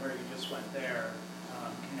earlier and where you just went there,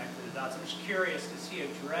 connected the dots. I'm just curious to see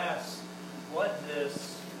address what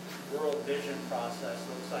this world vision process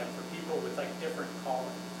looks like for people with like different callings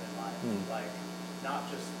in life, like not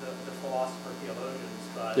just the philosopher theologians,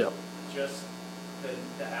 but just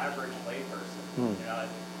the average layperson. You know,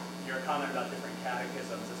 your comment about different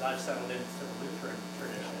catechisms, as I've settled into the Lutheran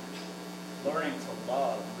tradition, learning to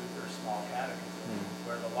love Luther's small catechism,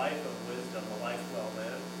 where the life of wisdom, the life well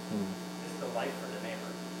lived, is the life for the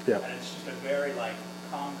neighbor. And it's just a very like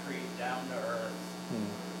concrete, down to earth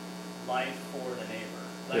life for the neighbor.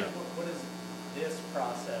 Like, what does this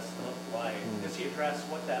process look like? Does he address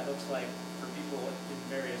what that looks like for people in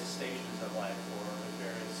various stations of life or with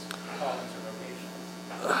various callings or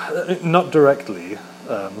vocations? Not directly.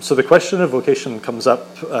 So the question of vocation comes up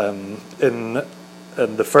in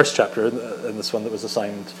the first chapter, in this one that was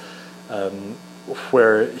assigned,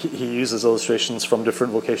 where he uses illustrations from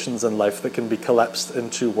different vocations in life that can be collapsed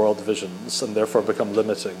into world visions and therefore become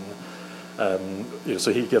limiting.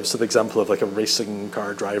 So he gives an example of like a racing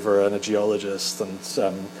car driver and a geologist, and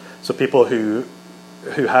so people who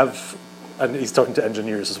have, and he's talking to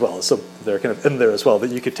engineers as well, so they're kind of in there as well, that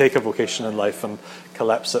you could take a vocation in life and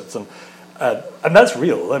collapse it, and that's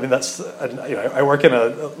real. I mean, I work in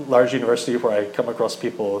a large university where I come across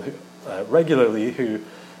people who, regularly who,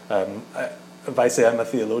 if I say I'm a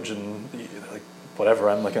theologian, like whatever,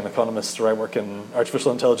 I'm like an economist, or I work in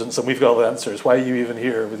artificial intelligence, and we've got all the answers. Why are you even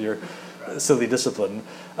here with your silly discipline?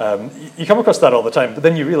 You come across that all the time, but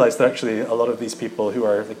then you realize that actually a lot of these people who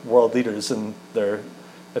are like world leaders in their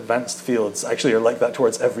advanced fields actually are like that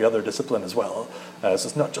towards every other discipline as well. So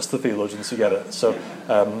it's not just the theologians who get it. So,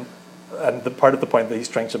 and the part of the point that he's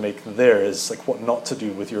trying to make there is like what not to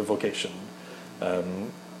do with your vocation,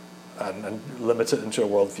 and limit it into a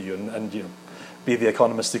worldview, and you know, be the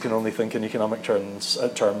economist who can only think in economic terms,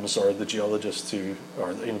 or the geologist who,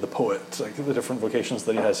 or you know, the poet, like the different vocations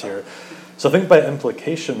that he has here. So I think by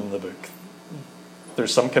implication in the book,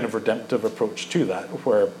 there's some kind of redemptive approach to that,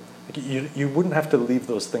 where you wouldn't have to leave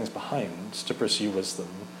those things behind to pursue wisdom.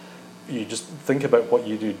 You just think about what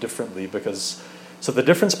you do differently, because so the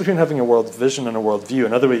difference between having a world vision and a world view,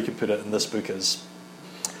 another way you could put it in this book is,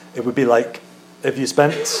 it would be like if you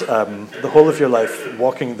spent the whole of your life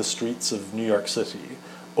walking the streets of New York City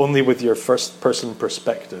only with your first-person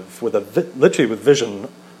perspective, with literally with vision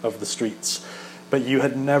of the streets, but you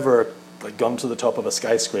had never like gone to the top of a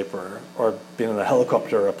skyscraper or been in a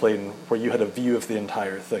helicopter or a plane where you had a view of the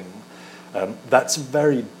entire thing. That's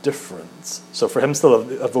very different. So for him, still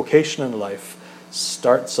a vocation in life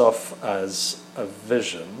starts off as a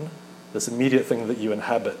vision, this immediate thing that you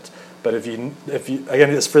inhabit. But if you again,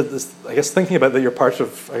 it's for this, I guess, thinking about that you're part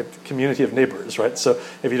of a community of neighbors, right? So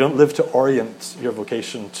if you don't live to orient your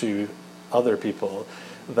vocation to other people,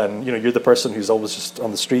 then you know you're the person who's always just on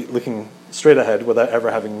the street looking straight ahead without ever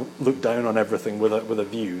having looked down on everything with a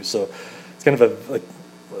view. So it's kind of I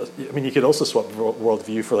mean, you could also swap world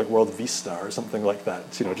view for like world vista or something like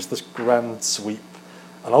that. You know, just this grand sweep.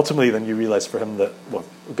 And ultimately, then you realize for him that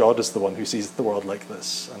God is the one who sees the world like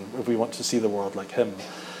this, and if we want to see the world like Him,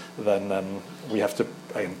 then we have to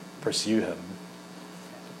pursue Him.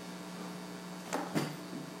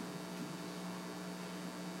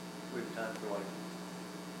 We have time for like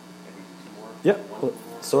maybe two more. Yeah, well,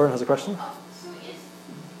 Soren has a question. So is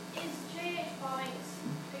J.H. Bobbing's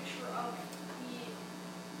picture of the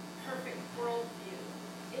perfect worldview,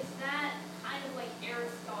 is that kind of like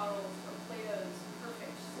Aristotle's or Plato's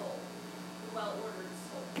perfect soul, the well-ordered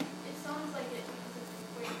soul? It sounds like it because it's the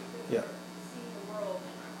way you see the world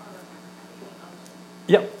and are feeling of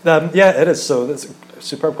it. Yeah, it is. So that's a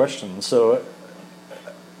superb question. So,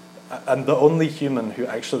 and the only human who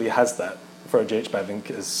actually has that for J.H. Bavinck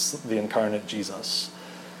is the incarnate Jesus.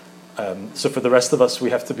 So for the rest of us, we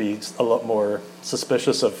have to be a lot more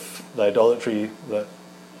suspicious of the idolatry that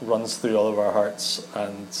runs through all of our hearts,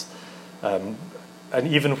 and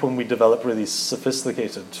even when we develop really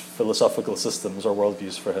sophisticated philosophical systems or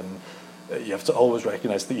worldviews for him, you have to always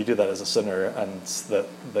recognize that you do that as a sinner, and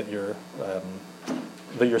that your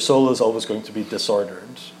soul is always going to be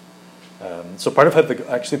disordered. So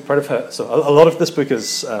a lot of this book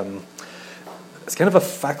is it's kind of a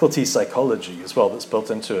faculty psychology as well that's built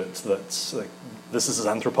into it. That's like, this is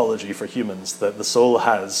anthropology for humans, that the soul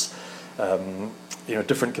has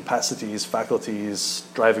different capacities, faculties,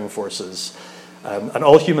 driving forces, and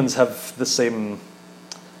all humans have the same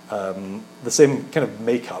kind of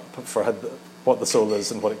makeup for what the soul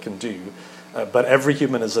is and what it can do. But every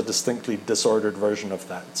human is a distinctly disordered version of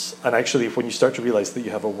that. And actually, when you start to realize that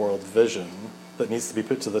you have a world vision that needs to be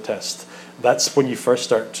put to the test, that's when you first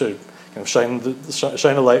start to kind of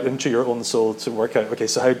shine a light into your own soul to work out, okay,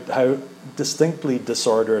 so how distinctly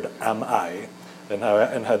disordered am I, and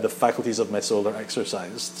how the faculties of my soul are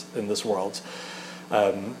exercised in this world.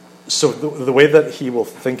 So the way that he will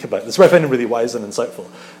think about this is where I find him really wise and insightful.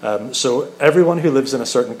 So everyone who lives in a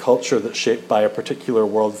certain culture that's shaped by a particular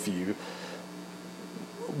worldview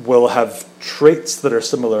will have traits that are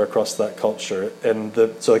similar across that culture.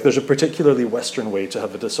 So there's a particularly Western way to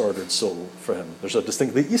have a disordered soul for him. There's a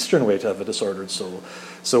distinctly Eastern way to have a disordered soul.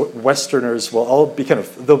 So Westerners will all be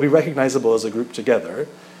they'll be recognizable as a group together,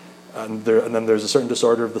 and then there's a certain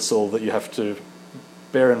disorder of the soul that you have to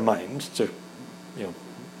bear in mind to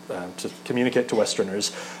communicate to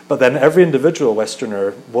Westerners. But then every individual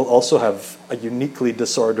Westerner will also have a uniquely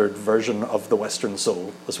disordered version of the Western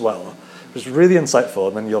soul as well, which is really insightful,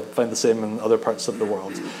 and then you'll find the same in other parts of the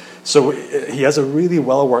world. So he has a really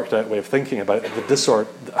well worked out way of thinking about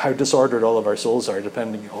how disordered all of our souls are,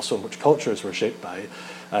 depending also on which cultures we're shaped by.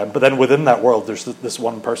 But then within that world, there's this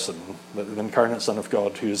one person, the incarnate Son of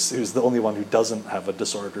God, who's the only one who doesn't have a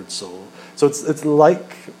disordered soul. So it's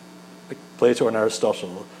like Plato and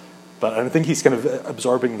Aristotle, but I think he's kind of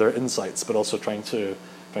absorbing their insights, but also trying to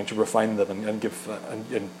refine them and give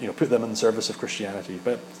and put them in the service of Christianity.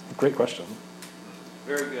 But great question.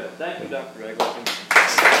 Very good. Thank you, Dr. Eggleston.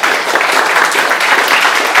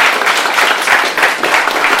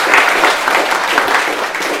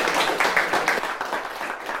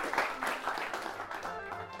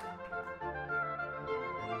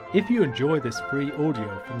 If you enjoy this free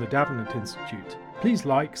audio from the Davenant Institute, please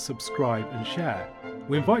like, subscribe and share.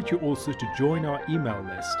 We invite you also to join our email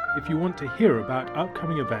list if you want to hear about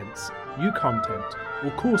upcoming events, new content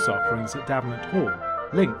or course offerings at Davenant Hall.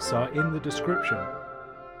 Links are in the description.